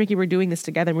at, me and Ricky were doing this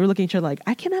together, and we were looking at each other like,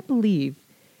 I cannot believe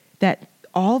that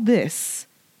all this,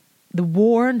 the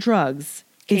war on drugs,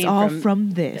 is all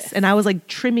from this. And I was like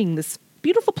trimming this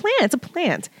beautiful plant. It's a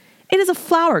plant. It is a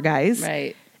flower, guys.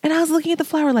 Right. And I was looking at the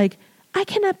flower like, I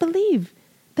cannot believe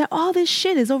that all this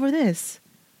shit is over this.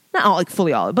 Not all, like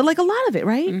fully all, but like a lot of it,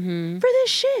 right? For this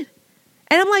shit.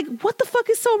 And I'm like, what the fuck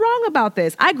is so wrong about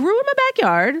this? I grew in my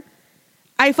backyard.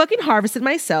 I fucking harvested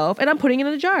myself, and I'm putting it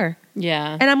in a jar.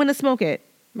 Yeah. And I'm going to smoke it.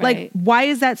 Right. Like, why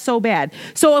is that so bad?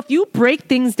 So if you break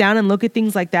things down and look at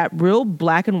things like that, real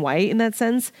black and white in that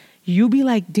sense, you'll be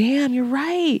like, damn, you're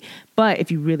right. But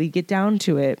if you really get down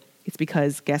to it, it's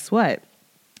because guess what?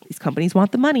 These companies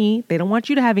want the money. They don't want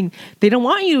you to have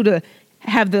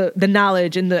the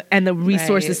knowledge and the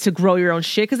resources to grow your own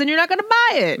shit, because then you're not gonna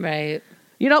buy it. Right.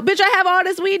 Bitch, I have all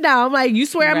this weed now. I'm like, you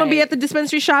swear I'm gonna be at the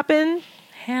dispensary shopping?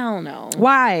 Hell no.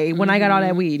 Why? When I got all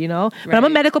that weed, But I'm a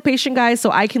medical patient, guys,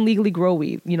 so I can legally grow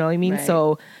weed. You know what I mean? Right.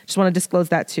 So just want to disclose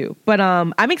that too. But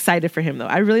I'm excited for him though.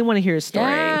 I really want to hear his story.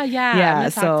 Yeah.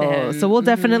 So we'll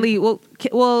definitely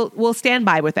we'll stand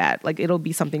by with that. Like, it'll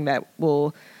be something that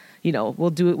we'll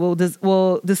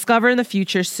discover in the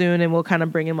future soon, and we'll kind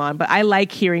of bring him on. But I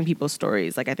like hearing people's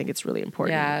stories. Like, I think it's really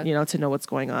important, to know what's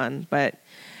going on. But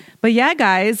yeah,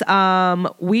 guys,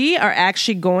 we are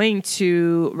actually going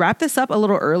to wrap this up a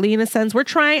little early in a sense.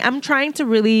 I'm trying to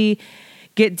really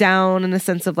get down in a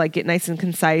sense of like get nice and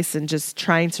concise, and just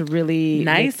trying to really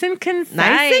nice and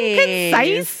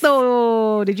concise.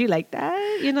 So did you like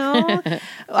that?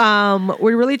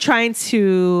 We're really trying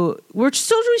to, we're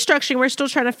still restructuring. We're still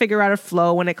trying to figure out a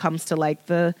flow when it comes to like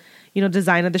the,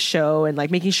 design of the show, and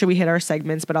like making sure we hit our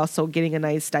segments, but also getting a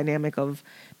nice dynamic of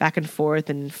back and forth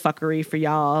and fuckery for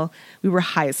y'all. We were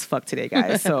high as fuck today,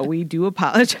 guys. So we do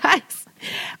apologize.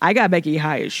 I got Becky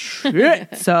high as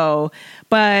shit. So,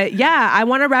 but yeah, I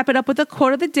want to wrap it up with a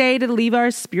quote of the day to leave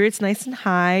our spirits nice and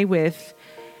high with: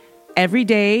 every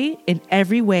day, in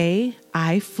every way,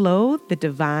 I flow the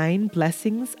divine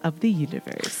blessings of the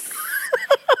universe.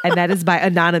 And that is by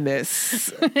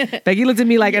Anonymous. Becky looked at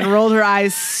me like and rolled her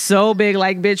eyes so big,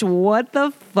 like, bitch, what the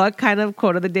fuck kind of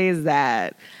quote of the day is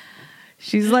that?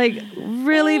 She's like,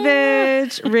 really,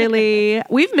 bitch? Really?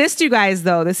 We've missed you guys,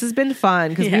 though. This has been fun,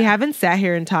 because we haven't sat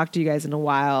here and talked to you guys in a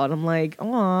while. And I'm like,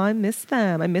 oh, I miss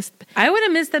them. I would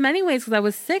have missed them anyways, because I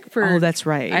was sick for... Oh, that's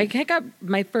right. I got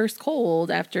my first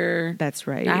cold after... That's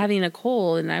right. Not having a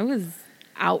cold, and I was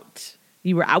out.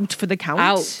 You were out for the count?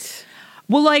 Out.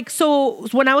 Well, like, so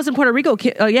when I was in Puerto Rico,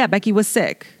 Becky was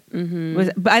sick.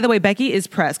 By the way, Becky is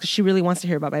pressed because she really wants to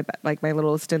hear about my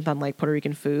little stint on like Puerto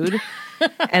Rican food.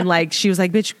 And like, she was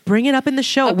like, bitch, bring it up in the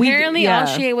show. Apparently all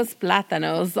she ate was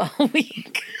plátanos all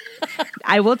week.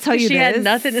 I will tell you she had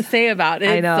nothing to say about it.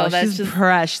 I know, so she's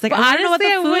pressed. She's like, honestly,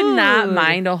 I would not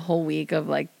mind a whole week of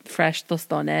like fresh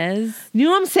tostones. You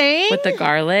know what I'm saying? With the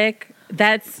garlic.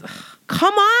 That's...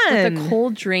 Come on. With a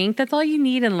cold drink. That's all you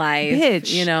need in life.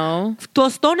 Bitch.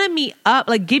 Tostone me up.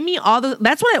 Like, give me all the...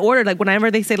 That's what I ordered. Like,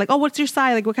 whenever they say, like, oh, what's your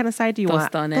side? Like, what kind of side do you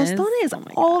want?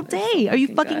 Tostones all day. Are you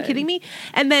fucking kidding me?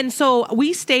 And then, so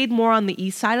we stayed more on the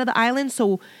east side of the island.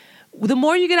 So the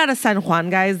more you get out of San Juan,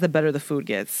 guys, the better the food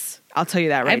gets. I'll tell you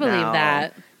that right now. I believe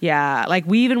that. Yeah. Like,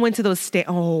 we even went to those...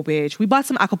 Oh, bitch. We bought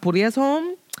some acapulcas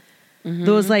home.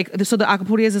 Those like, so the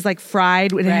acapulcas is like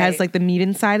fried and it has like the meat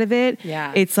inside of it.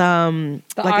 Yeah, it's the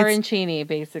like arancini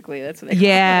basically. That's what they call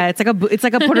it. It's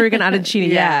like a Puerto Rican arancini.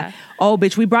 Yeah. Oh,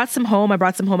 bitch, we brought some home. I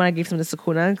brought some home and I gave some to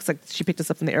Sakuna because like she picked us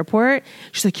up from the airport.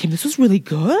 She's like, Kim, this was really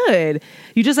good.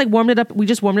 You just like warmed it up. We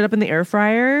just warmed it up in the air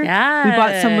fryer. Yeah. We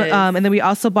bought some, and then we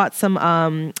also bought some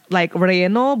like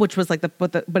relleno, which was like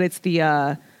but it's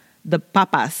the the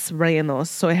papas rellenos.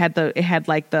 So it had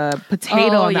like the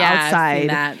potato on the outside,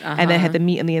 and then it had the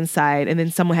meat on the inside, and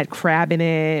then someone had crab in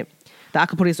it. The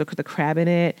alcapurrias with the crab in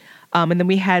it, and then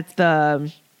we had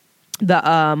the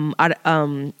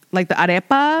like the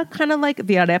arepa kind of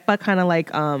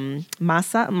like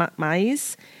masa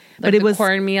maize. Like but it was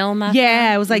cornmeal masa?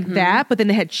 Yeah, it was like that, but then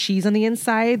it had cheese on the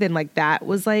inside, and like that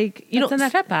was like it's an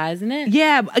arepa, isn't it?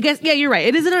 Yeah, I guess you're right.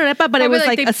 It is an arepa, but probably it was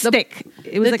like a stick.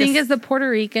 It was the thing is the Puerto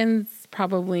Ricans.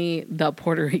 Probably the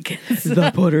Puerto Ricans.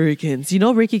 The Puerto Ricans. You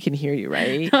know, Ricky can hear you,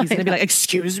 right? He's gonna be like,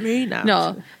 "Excuse me."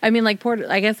 No, I mean like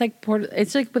I guess like Puerto.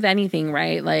 It's like with anything,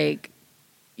 right? Like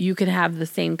you could have the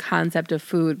same concept of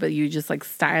food, but you just like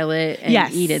style it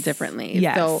and eat it differently.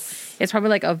 Yes. So it's probably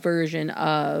like a version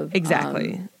of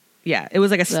exactly. Yeah, it was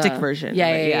like a stick version.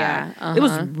 Yeah. It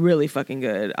was really fucking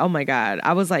good. Oh my God.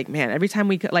 I was like, man, every time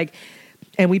we could like,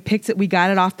 and we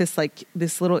got it off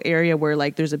this little area where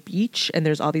like there's a beach and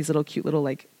there's all these little cute little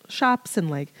like shops and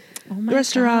like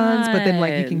restaurants, but then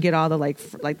like you can get all the like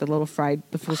the little fried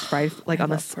like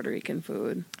on the Puerto Rican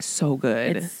food. So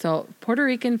good. Puerto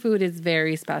Rican food is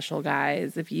very special,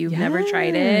 guys. If you've never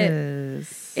tried it,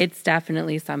 it's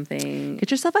definitely something. Get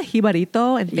yourself a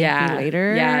jibarito and thank me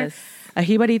later. Yes. A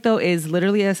jibarito is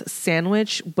literally a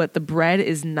sandwich, but the bread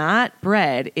is not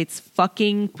bread. It's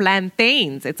fucking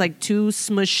plantains. It's like 2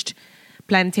 smushed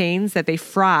plantains that they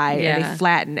fry and they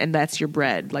flatten, and that's your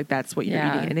bread. Like that's what you're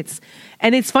eating.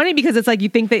 And it's funny because it's like you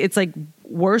think that it's like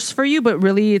worse for you, but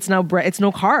really it's no bread. It's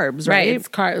no carbs, right? It's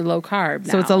low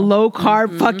carb. So it's a low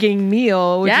carb fucking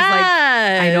meal, which is like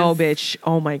I know, bitch.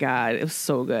 Oh my God, it was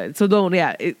so good. So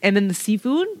and then the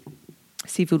seafood.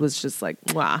 Seafood was just like,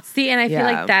 wow. See, and I feel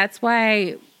like that's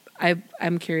why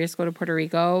I'm curious to go to Puerto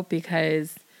Rico,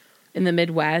 because in the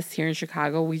Midwest here in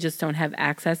Chicago, we just don't have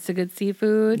access to good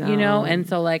seafood, you know? And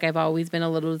so like I've always been a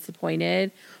little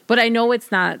disappointed. But I know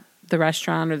it's not the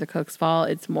restaurant or the cook's fault.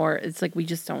 It's like we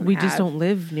just don't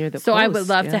live near the So coast. I would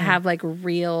love to have like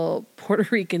real Puerto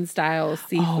Rican style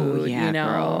seafood, you know?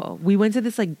 Girl. We went to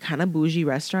this like kind of bougie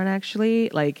restaurant actually,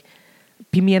 like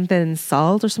Pimienta and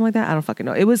Salt or something like that. I don't fucking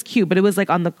know. It was cute, but it was like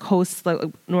on the coast, like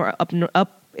up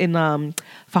in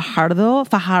Fajardo.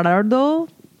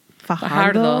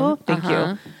 Thank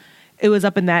you. It was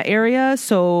up in that area.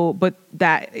 So, but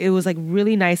it was like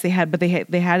really nice. They had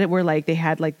it where like they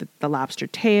had like the lobster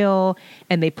tail,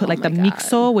 and they put like the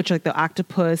mixo, which like the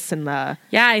octopus and the.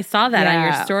 Yeah, I saw that on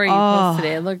your story. You posted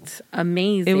it. It looked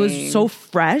amazing. It was so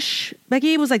fresh,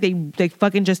 Becky. It was like they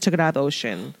fucking just took it out of the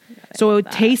ocean. So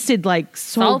it tasted like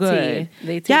so salty. Good.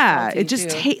 They taste salty it just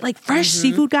tastes like fresh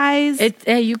seafood, guys.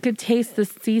 You could taste the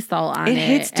sea salt on it. It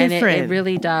hits different. And it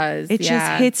really does. It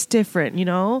just hits different, you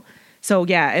know? So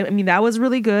yeah, I mean that was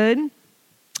really good.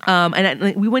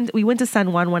 And we went to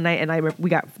San Juan one night, and we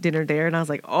got dinner there, and I was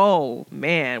like, oh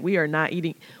man, we are not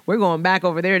eating. We're going back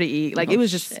over there to eat. Like it was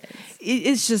just,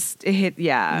 it hit.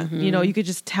 Yeah, you know, you could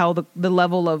just tell the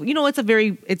level of, you know, it's a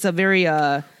very it's like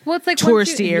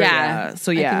touristy area. Yeah,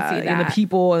 so and the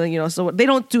people, and you know, so they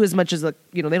don't do as much as they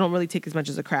don't really take as much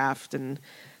as a craft, and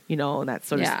you know, and that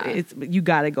sort of. You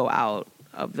got to go out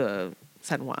of the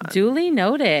San Juan. Duly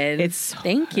noted.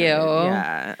 Thank you.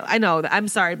 Yeah, I know. I'm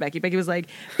sorry, Becky. Becky was like,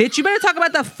 "Bitch, you better talk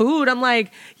about the food." I'm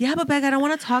like, "Yeah, but Beck, I don't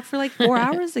want to talk for like 4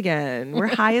 hours again. We're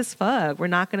high as fuck. We're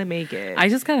not gonna make it." I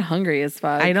just got hungry as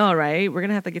fuck. I know, right? We're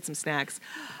gonna have to get some snacks.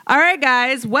 All right,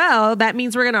 guys. Well, that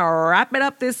means we're gonna wrap it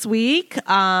up this week.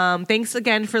 Thanks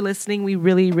again for listening. We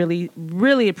really, really,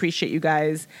 really appreciate you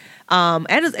guys. And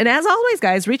as always,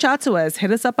 guys, reach out to us. Hit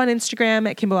us up on Instagram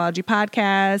at Kimboology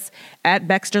Podcast, at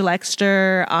Bexter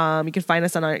Lexter. You can find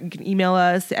us you can email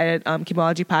us at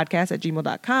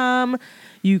kimboologypodcast@gmail.com.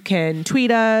 You can tweet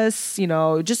us, on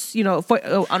our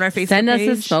Facebook page. Send us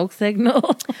a smoke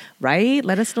signal. Right?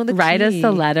 Let us know the Write us a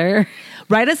letter.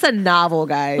 Write us a novel,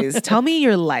 guys. Tell me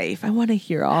your life. I want to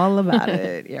hear all about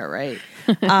it. Yeah, right.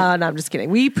 No, I'm just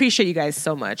kidding. We appreciate you guys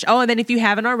so much. Oh, and then if you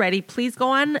haven't already, please go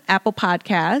on Apple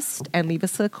Podcast and leave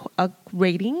us a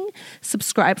rating.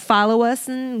 Subscribe, follow us,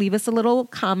 and leave us a little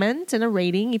comment and a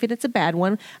rating. Even if it's a bad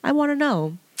one, I want to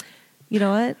know. You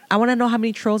know what? I want to know how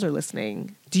many trolls are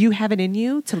listening. Do you have it in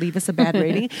you to leave us a bad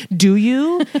rating? Do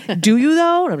you? Do you,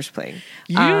 though? No, I'm just playing.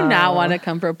 You do not want to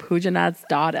come for Pujanath's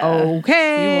daughter.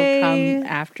 Okay. He will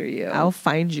come after you. I'll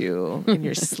find you in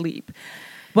your sleep.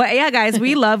 But yeah, guys,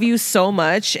 we love you so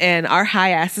much, and our high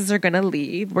asses are going to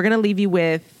leave. We're going to leave you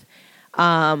with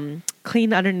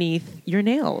clean underneath your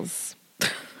nails.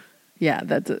 Yeah,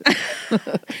 that's it.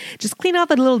 Just clean out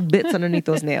the little bits underneath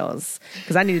those nails,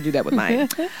 because I need to do that with mine.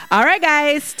 All right,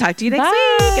 guys. Talk to you next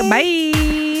week.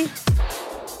 Bye.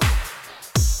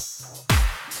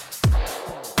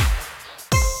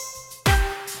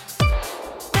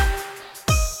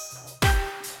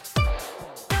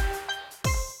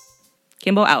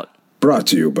 Kimbo out. Brought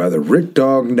to you by the Rick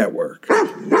Dog Network.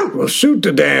 Well, shoot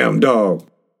the damn dog.